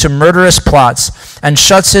listening to murderous plots and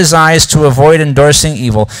shuts his eyes to avoid endorsing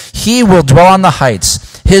evil, he will dwell on the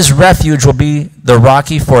heights. His refuge will be the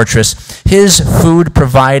rocky fortress, his food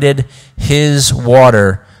provided, his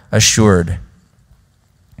water assured.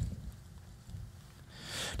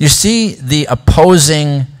 You see the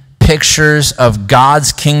opposing pictures of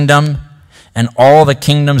God's kingdom and all the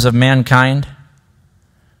kingdoms of mankind?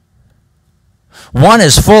 One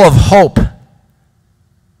is full of hope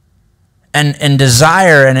and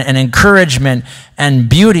desire and encouragement and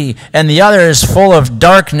beauty, and the other is full of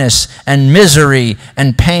darkness and misery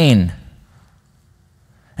and pain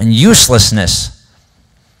and uselessness.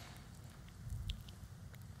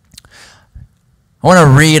 I want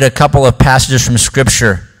to read a couple of passages from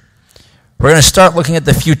Scripture. We're going to start looking at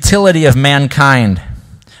the futility of mankind.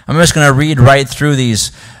 I'm just going to read right through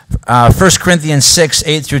these. 1 Corinthians 6,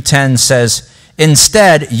 8 through 10 says,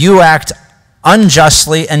 "Instead, you act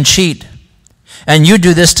unjustly and cheat, and you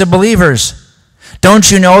do this to believers.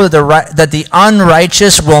 Don't you know that the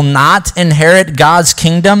unrighteous will not inherit God's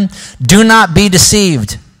kingdom? Do not be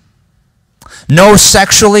deceived. No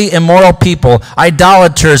sexually immoral people,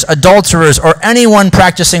 idolaters, adulterers, or anyone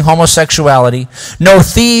practicing homosexuality. No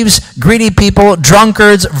thieves, greedy people,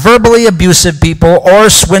 drunkards, verbally abusive people, or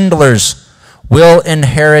swindlers will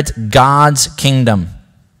inherit God's kingdom."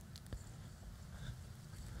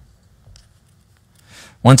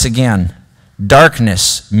 Once again,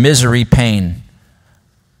 darkness, misery, pain,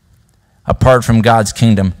 apart from God's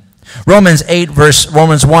kingdom. Romans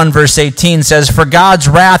 1 verse 18 says, "For God's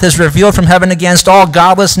wrath is revealed from heaven against all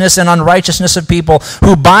godlessness and unrighteousness of people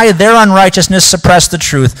who by their unrighteousness suppress the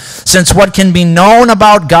truth, since what can be known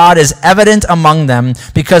about God is evident among them,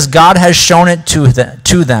 because God has shown it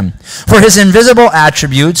to them. For his invisible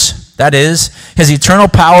attributes, that is, his eternal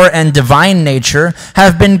power and divine nature,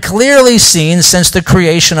 have been clearly seen since the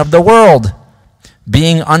creation of the world,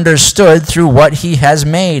 being understood through what he has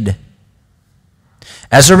made.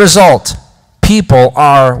 As a result, people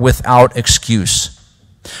are without excuse.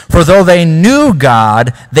 For though they knew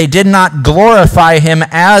God, they did not glorify him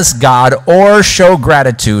as God or show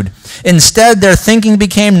gratitude. Instead, their thinking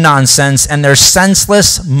became nonsense, and their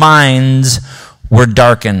senseless minds were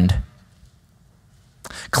darkened.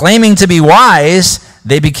 Claiming to be wise,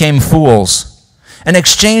 they became fools, and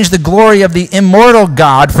exchanged the glory of the immortal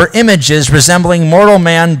God for images resembling mortal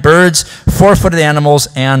man, birds, four-footed animals,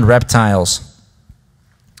 and reptiles.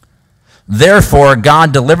 Therefore,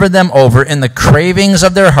 God delivered them over in the cravings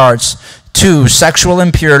of their hearts to sexual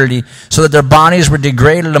impurity, so that their bodies were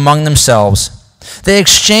degraded among themselves. They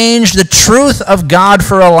exchanged the truth of God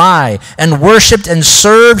for a lie, and worshipped and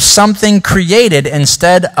served something created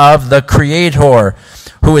instead of the Creator,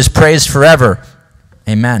 who is praised forever.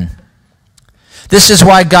 Amen. This is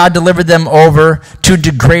why God delivered them over to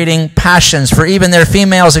degrading passions, for even their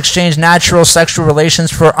females exchanged natural sexual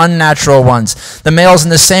relations for unnatural ones. The males in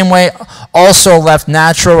the same way also left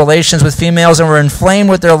natural relations with females and were inflamed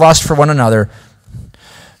with their lust for one another.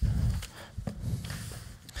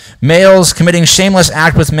 Males committing shameless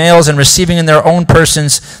act with males and receiving in their own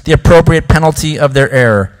persons the appropriate penalty of their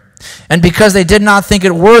error. And because they did not think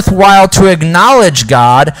it worthwhile to acknowledge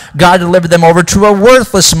God, God delivered them over to a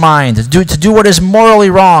worthless mind, to do what is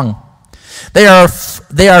morally wrong. They are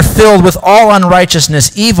filled with all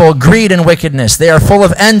unrighteousness, evil, greed, and wickedness. They are full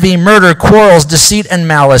of envy, murder, quarrels, deceit, and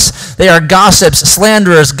malice. They are gossips,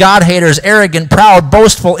 slanderers, God-haters, arrogant, proud,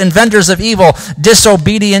 boastful, inventors of evil,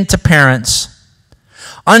 disobedient to parents,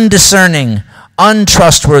 undiscerning,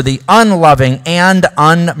 untrustworthy, unloving, and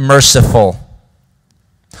unmerciful.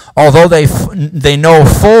 Although they know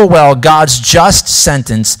full well God's just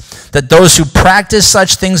sentence that those who practice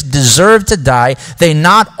such things deserve to die, they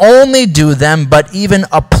not only do them, but even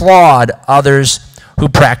applaud others who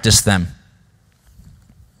practice them.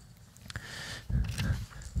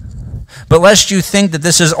 But lest you think that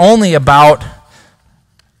this is only about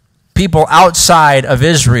people outside of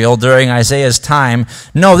Israel during Isaiah's time.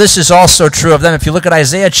 No, this is also true of them. If you look at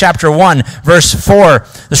Isaiah chapter 1, verse 4,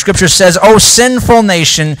 the scripture says, "O sinful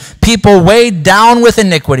nation, people weighed down with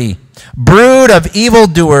iniquity, brood of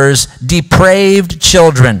evildoers, depraved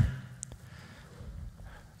children."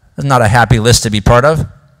 That's not a happy list to be part of. It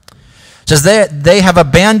says they have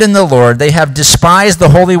abandoned the Lord. They have despised the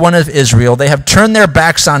Holy One of Israel. They have turned their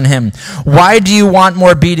backs on him. Why do you want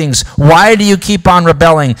more beatings? Why do you keep on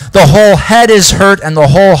rebelling? The whole head is hurt and the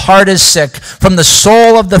whole heart is sick. From the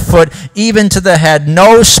sole of the foot even to the head,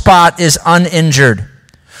 no spot is uninjured.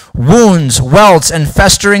 Wounds, welts, and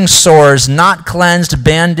festering sores, not cleansed,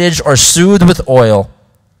 bandaged, or soothed with oil.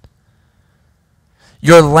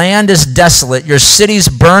 Your land is desolate, your cities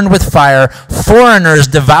burned with fire. Foreigners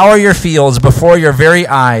devour your fields before your very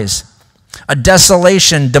eyes. A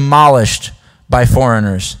desolation demolished by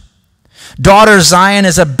foreigners. Daughter Zion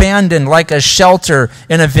is abandoned like a shelter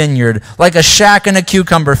in a vineyard, like a shack in a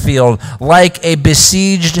cucumber field, like a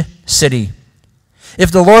besieged city. If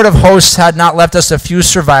the Lord of hosts had not left us a few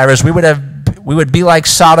survivors, we would be like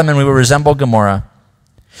Sodom and we would resemble Gomorrah.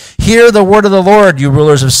 Hear the word of the Lord, you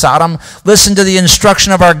rulers of Sodom. Listen to the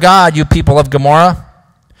instruction of our God, you people of Gomorrah.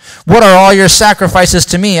 What are all your sacrifices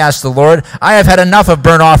to me, asked the Lord. I have had enough of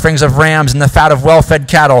burnt offerings of rams and the fat of well-fed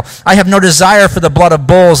cattle. I have no desire for the blood of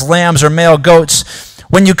bulls, lambs, or male goats.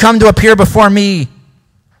 When you come to appear before me,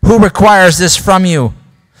 who requires this from you,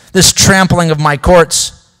 this trampling of my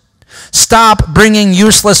courts? Stop bringing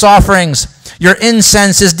useless offerings. Your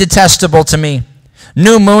incense is detestable to me.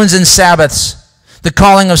 New moons and Sabbaths, the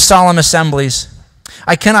calling of solemn assemblies.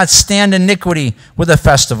 I cannot stand iniquity with a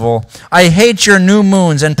festival. I hate your new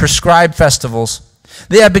moons and prescribed festivals.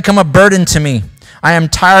 They have become a burden to me. I am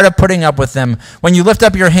tired of putting up with them. When you lift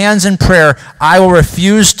up your hands in prayer, I will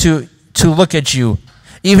refuse to look at you.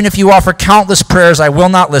 Even if you offer countless prayers, I will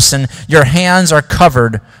not listen. Your hands are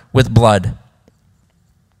covered with blood.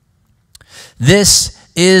 This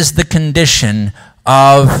is the condition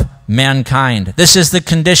of mankind. This is the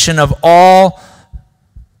condition of all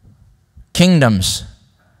kingdoms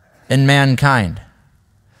in mankind.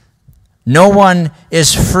 No one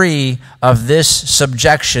is free of this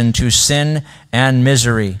subjection to sin and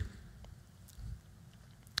misery,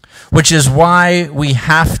 which is why we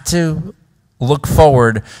have to look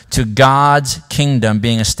forward to God's kingdom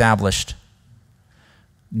being established.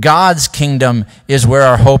 God's kingdom is where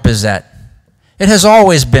our hope is at. It has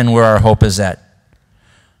always been where our hope is at,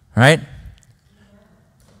 right?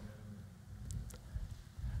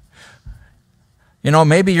 You know,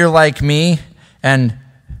 maybe you're like me, and,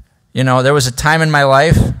 you know, there was a time in my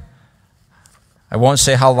life, I won't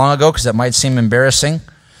say how long ago because that might seem embarrassing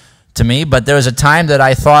to me, but there was a time that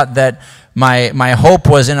I thought that my hope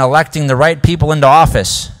was in electing the right people into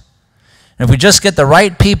office. And if we just get the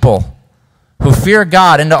right people who fear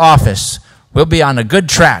God into office, we'll be on a good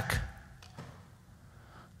track.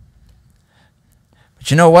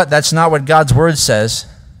 But you know what? That's not what God's word says.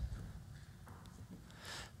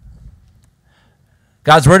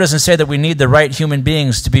 God's word doesn't say that we need the right human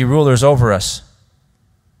beings to be rulers over us.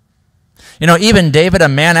 You know, even David, a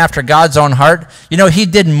man after God's own heart, you know, he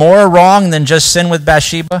did more wrong than just sin with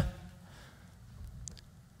Bathsheba.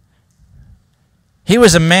 He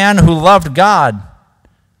was a man who loved God.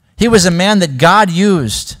 He was a man that God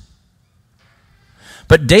used.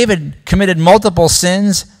 But David committed multiple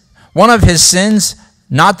sins. One of his sins,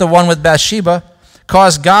 not the one with Bathsheba,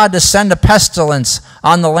 caused God to send a pestilence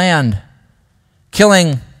on the land,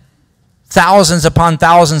 killing thousands upon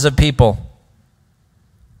thousands of people.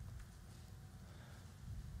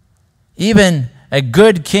 Even a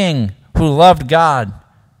good king who loved God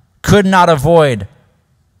could not avoid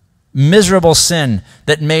miserable sin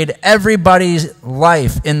that made everybody's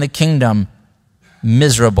life in the kingdom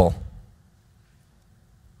miserable.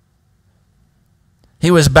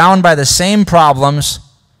 He was bound by the same problems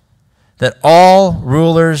that all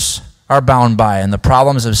rulers are bound by, and the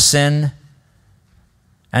problems of sin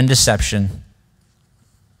and deception.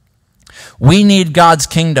 We need God's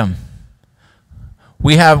kingdom.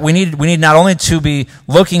 We need not only to be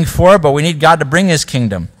looking for it, but we need God to bring his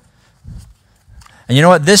kingdom. And you know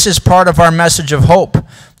what? This is part of our message of hope.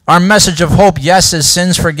 Our message of hope, yes, is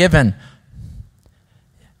sins forgiven.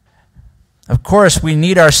 Of course, we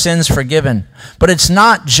need our sins forgiven. But it's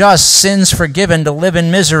not just sins forgiven to live in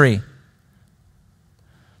misery.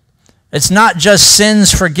 It's not just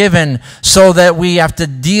sins forgiven so that we have to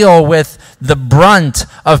deal with the brunt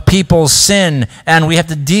of people's sin and we have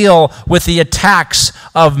to deal with the attacks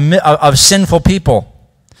of sinful people.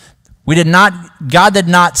 God did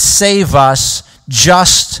not save us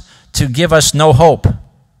just to give us no hope.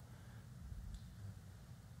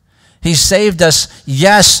 He saved us,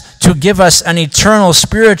 yes, to give us an eternal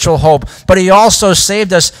spiritual hope, but he also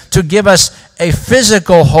saved us to give us a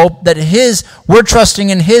physical hope that we're trusting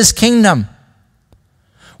in his kingdom.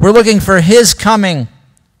 We're looking for his coming.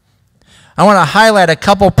 I want to highlight a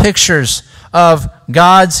couple pictures of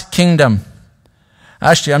God's kingdom.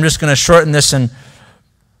 Actually, I'm just going to shorten this and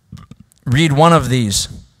read one of these.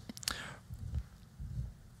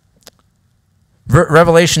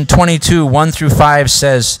 Revelation 22, 1 through 5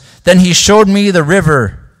 says, "Then he showed me the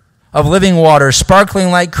river of living water,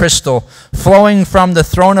 sparkling like crystal, flowing from the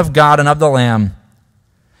throne of God and of the Lamb,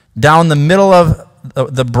 down the middle of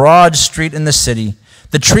the broad street in the city.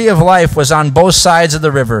 The tree of life was on both sides of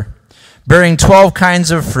the river, bearing 12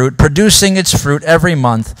 kinds of fruit, producing its fruit every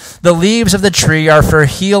month. The leaves of the tree are for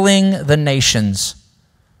healing the nations.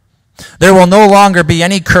 There will no longer be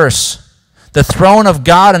any curse. The throne of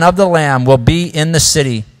God and of the Lamb will be in the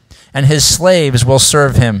city, and his slaves will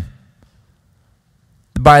serve him."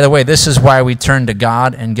 By the way, this is why we turn to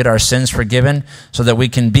God and get our sins forgiven, so that we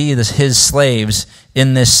can be his slaves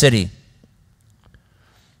in this city.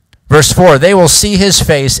 Verse 4, "They will see his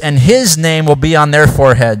face, and his name will be on their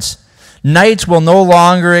foreheads. Night will no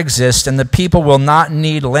longer exist, and the people will not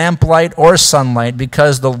need lamplight or sunlight,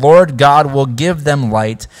 because the Lord God will give them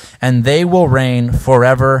light, and they will reign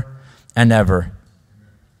forever and ever."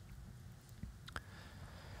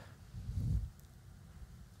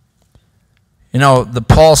 You know,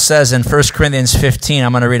 Paul says in 1 Corinthians 15,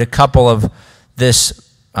 I'm going to read a couple of this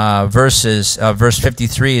verses. Verse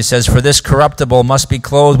 53, it says, "For this corruptible must be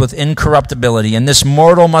clothed with incorruptibility, and this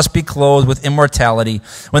mortal must be clothed with immortality.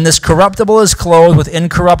 When this corruptible is clothed with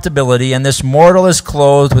incorruptibility, and this mortal is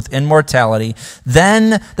clothed with immortality,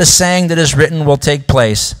 then the saying that is written will take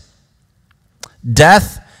place.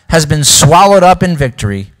 Death has been swallowed up in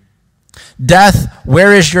victory. Death,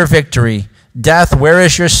 where is your victory? Death, where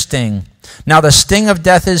is your sting? Now the sting of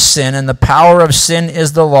death is sin, and the power of sin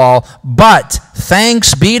is the law. But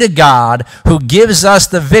thanks be to God who gives us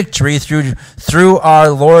the victory through our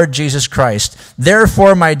Lord Jesus Christ.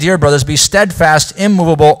 Therefore, my dear brothers, be steadfast,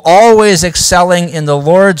 immovable, always excelling in the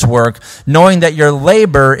Lord's work, knowing that your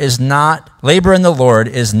labor in the Lord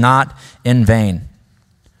is not in vain."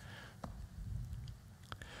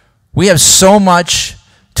 We have so much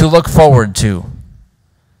to look forward to.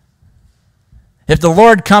 If the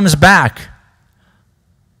Lord comes back,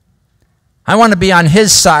 I want to be on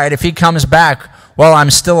his side if he comes back while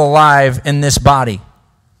I'm still alive in this body.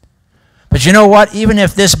 But you know what? Even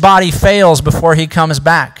if this body fails before he comes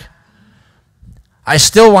back, I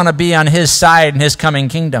still want to be on his side in his coming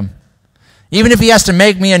kingdom. Even if he has to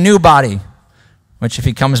make me a new body, which if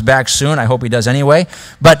he comes back soon, I hope he does anyway.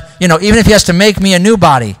 But, even if he has to make me a new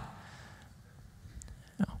body,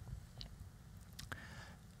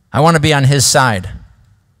 I want to be on his side.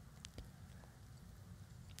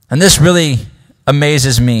 And this really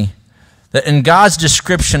amazes me, that in God's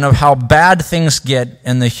description of how bad things get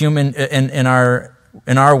in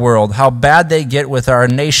our world, how bad they get with our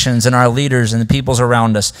nations and our leaders and the peoples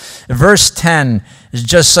around us. Verse 10 is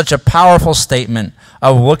just such a powerful statement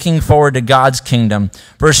of looking forward to God's kingdom.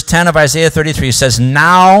 Verse 10 of Isaiah 33 says,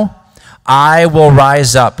 "Now I will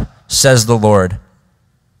rise up, says the Lord.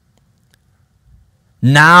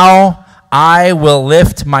 Now I will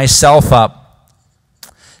lift myself up.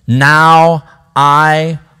 Now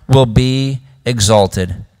I will be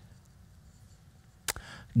exalted."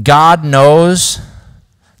 God knows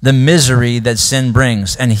the misery that sin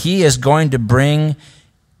brings, and he is going to bring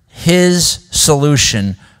his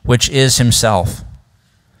solution, which is himself.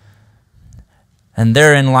 And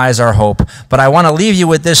therein lies our hope. But I want to leave you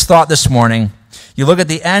with this thought this morning. You look at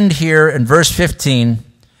the end here in verse 15,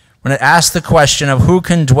 when it asks the question of who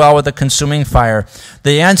can dwell with the consuming fire.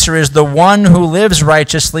 The answer is the one who lives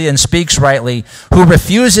righteously and speaks rightly, who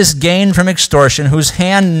refuses gain from extortion, whose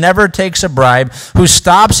hand never takes a bribe, who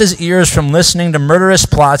stops his ears from listening to murderous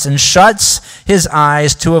plots and shuts his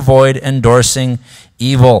eyes to avoid endorsing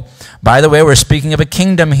evil. By the way, we're speaking of a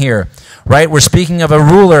kingdom here, right? We're speaking of a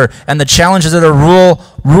ruler and the challenges that a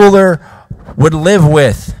ruler would live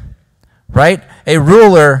with, right? A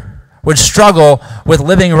ruler would struggle with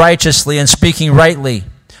living righteously and speaking rightly.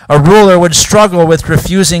 A ruler would struggle with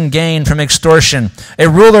refusing gain from extortion. A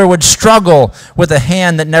ruler would struggle with a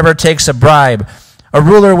hand that never takes a bribe. A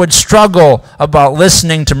ruler would struggle about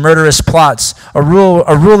listening to murderous plots. A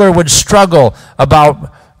ruler would struggle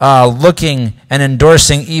about looking and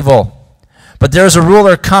endorsing evil. But there's a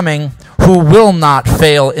ruler coming who will not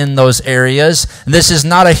fail in those areas. This is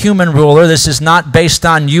not a human ruler. This is not based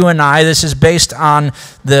on you and I. This is based on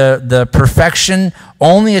the perfection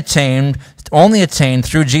only attained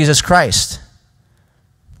through Jesus Christ.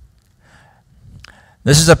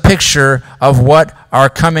 This is a picture of what our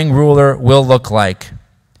coming ruler will look like.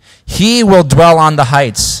 He will dwell on the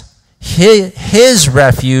heights. His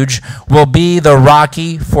refuge will be the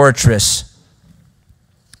rocky fortress.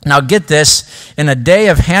 Now get this, in a day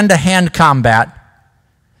of hand-to-hand combat,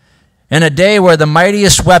 In a day where the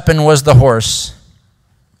mightiest weapon was the horse,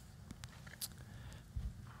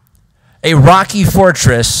 a rocky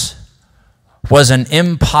fortress was an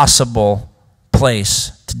impossible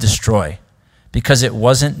place to destroy because it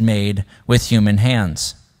wasn't made with human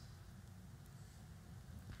hands.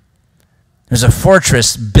 There's a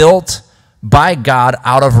fortress built by God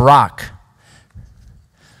out of rock.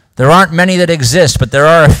 There aren't many that exist, but there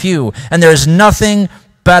are a few. And there's nothing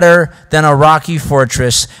better than a rocky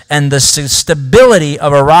fortress. And the stability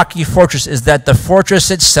of a rocky fortress is that the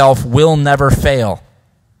fortress itself will never fail.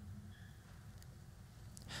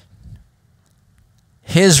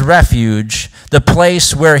 His refuge, the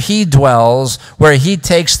place where he dwells, where he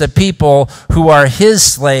takes the people who are his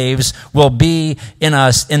slaves, will be in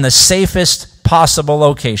the safest possible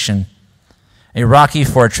location. A rocky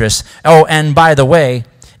fortress. Oh, and by the way,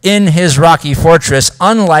 in his rocky fortress,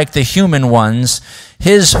 unlike the human ones,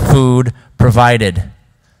 his food provided.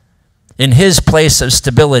 In his place of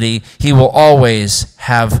stability, he will always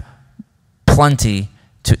have plenty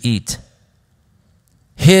to eat.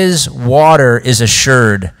 His water is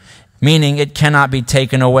assured, meaning it cannot be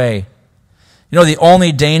taken away. You know, the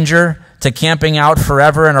only danger to camping out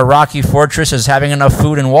forever in a rocky fortress is having enough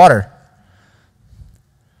food and water.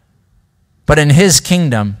 But in his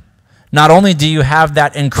kingdom, not only do you have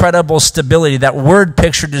that incredible stability, that word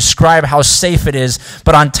picture to describe how safe it is,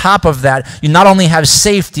 but on top of that, you not only have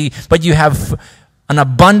safety, but you have an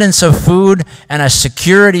abundance of food and a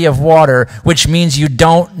security of water, which means you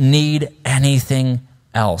don't need anything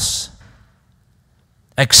else.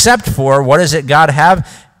 Except for, what does it God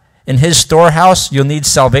have? In his storehouse, you'll need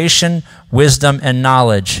salvation, wisdom, and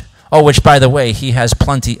knowledge. Oh, which, by the way, he has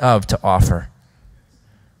plenty of to offer.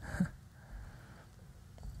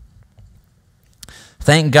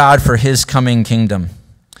 Thank God for his coming kingdom.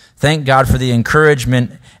 Thank God for the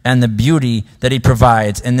encouragement and the beauty that he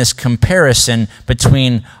provides in this comparison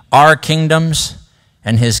between our kingdoms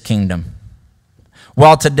and his kingdom.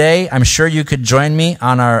 Well, today, I'm sure you could join me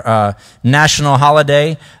on our national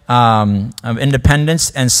holiday of independence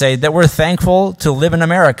and say that we're thankful to live in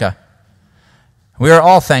America. We are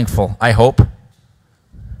all thankful, I hope.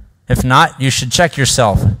 If not, you should check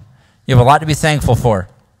yourself. You have a lot to be thankful for.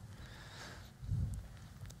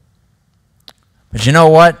 But you know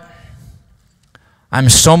what? I'm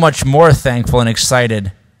so much more thankful and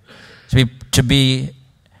excited to be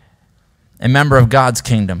a member of God's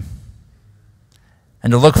kingdom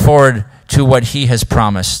and to look forward to what he has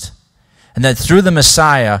promised. And that through the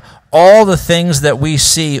Messiah, all the things that we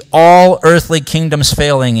see all earthly kingdoms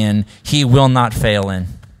failing in, he will not fail in.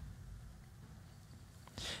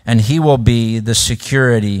 And he will be the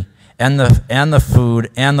security and the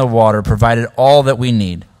food and the water, provided all that we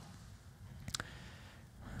need.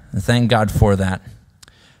 And thank God for that.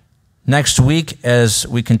 Next week, as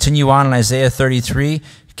we continue on in Isaiah 33,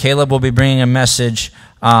 Caleb will be bringing a message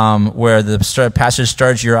where the passage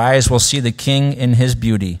starts, "Your eyes will see the King in his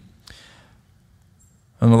beauty."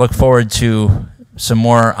 And we'll look forward to some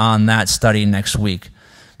more on that study next week.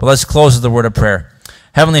 But let's close with the word of prayer.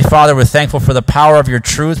 Heavenly Father, we're thankful for the power of your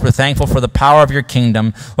truth. We're thankful for the power of your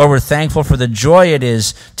kingdom. Lord, we're thankful for the joy it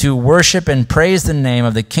is to worship and praise the name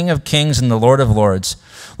of the King of Kings and the Lord of Lords.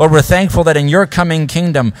 Lord, we're thankful that in your coming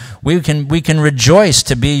kingdom, we can rejoice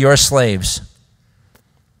to be your slaves.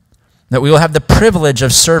 That we will have the privilege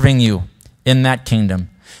of serving you in that kingdom.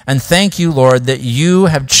 And thank you, Lord, that you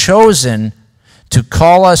have chosen to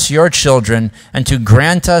call us your children and to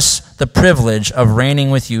grant us the privilege of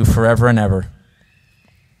reigning with you forever and ever.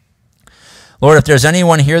 Lord, if there's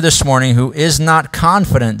anyone here this morning who is not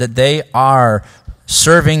confident that they are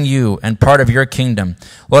serving you and part of your kingdom,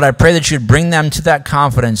 Lord, I pray that you'd bring them to that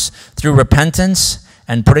confidence through repentance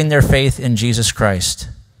and putting their faith in Jesus Christ.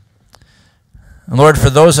 And Lord,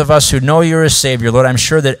 for those of us who know you're a Savior, Lord, I'm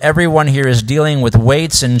sure that everyone here is dealing with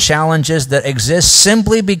weights and challenges that exist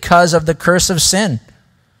simply because of the curse of sin.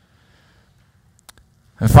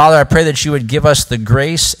 And Father, I pray that you would give us the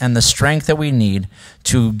grace and the strength that we need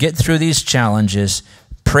to get through these challenges,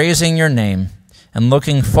 praising your name and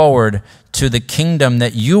looking forward to the kingdom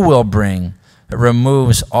that you will bring that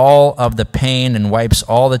removes all of the pain and wipes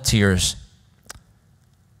all the tears.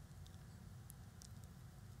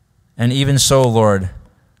 And even so, Lord,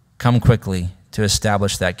 come quickly to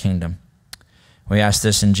establish that kingdom. We ask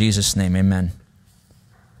this in Jesus' name, amen.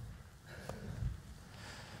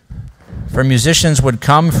 For musicians would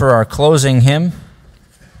come for our closing hymn.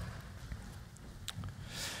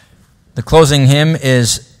 The closing hymn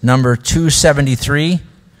is number 273,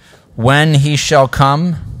 "When He Shall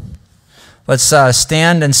Come." Let's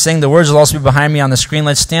stand and sing. The words will also be behind me on the screen.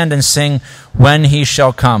 Let's stand and sing, "When He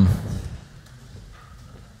Shall Come."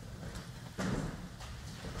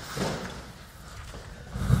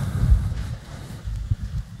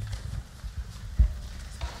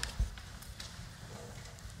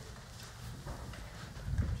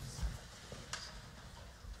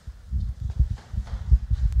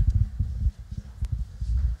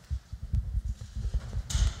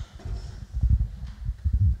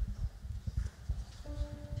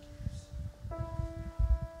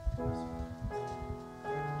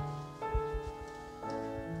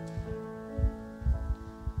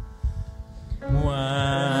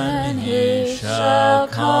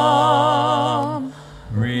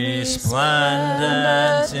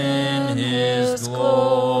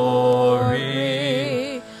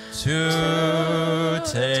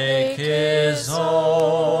 his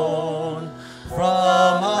own.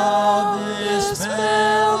 From out this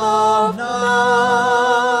vale of night,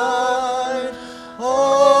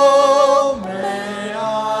 oh, may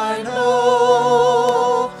I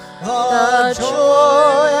know the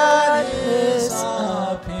joy at his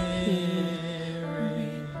appearing,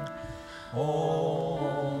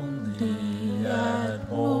 only at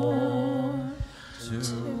home to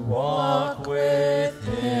walk with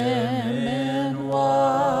him in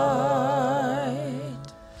white.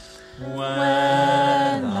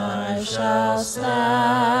 When I shall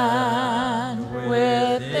stand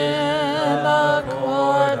within the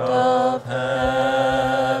court of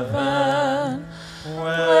heaven,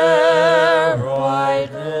 where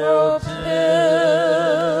white-robed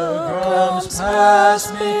pilgrims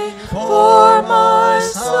pass before my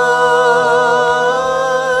sight,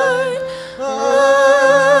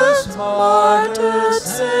 as martyred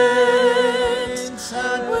saints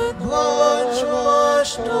and with blood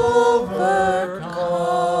washed overcomers,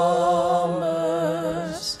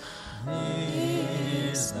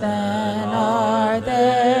 these then are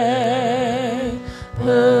they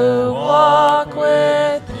who walk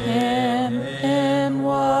with him in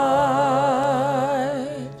white.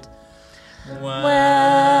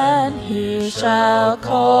 When he shall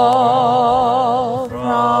call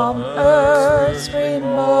from earth's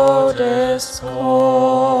remotest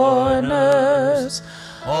corners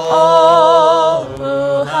all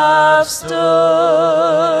who have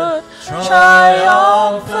stood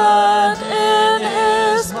triumphant in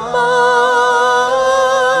his might,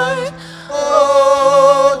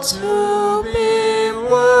 oh, to be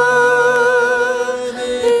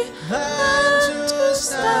worthy and to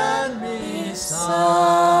stand beside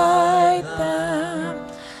them,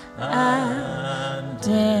 and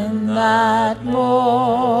in that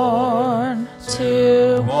morn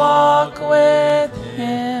to walk with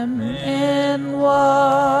him in white.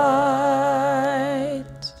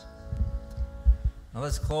 Now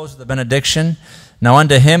let's close with the benediction. Now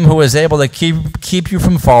unto him who is able to keep you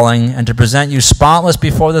from falling and to present you spotless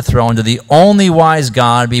before the throne, to the only wise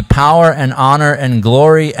God, be power and honor and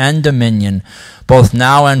glory and dominion, both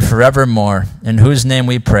now and forevermore, in whose name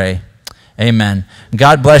we pray. Amen.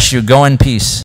 God bless you. Go in peace.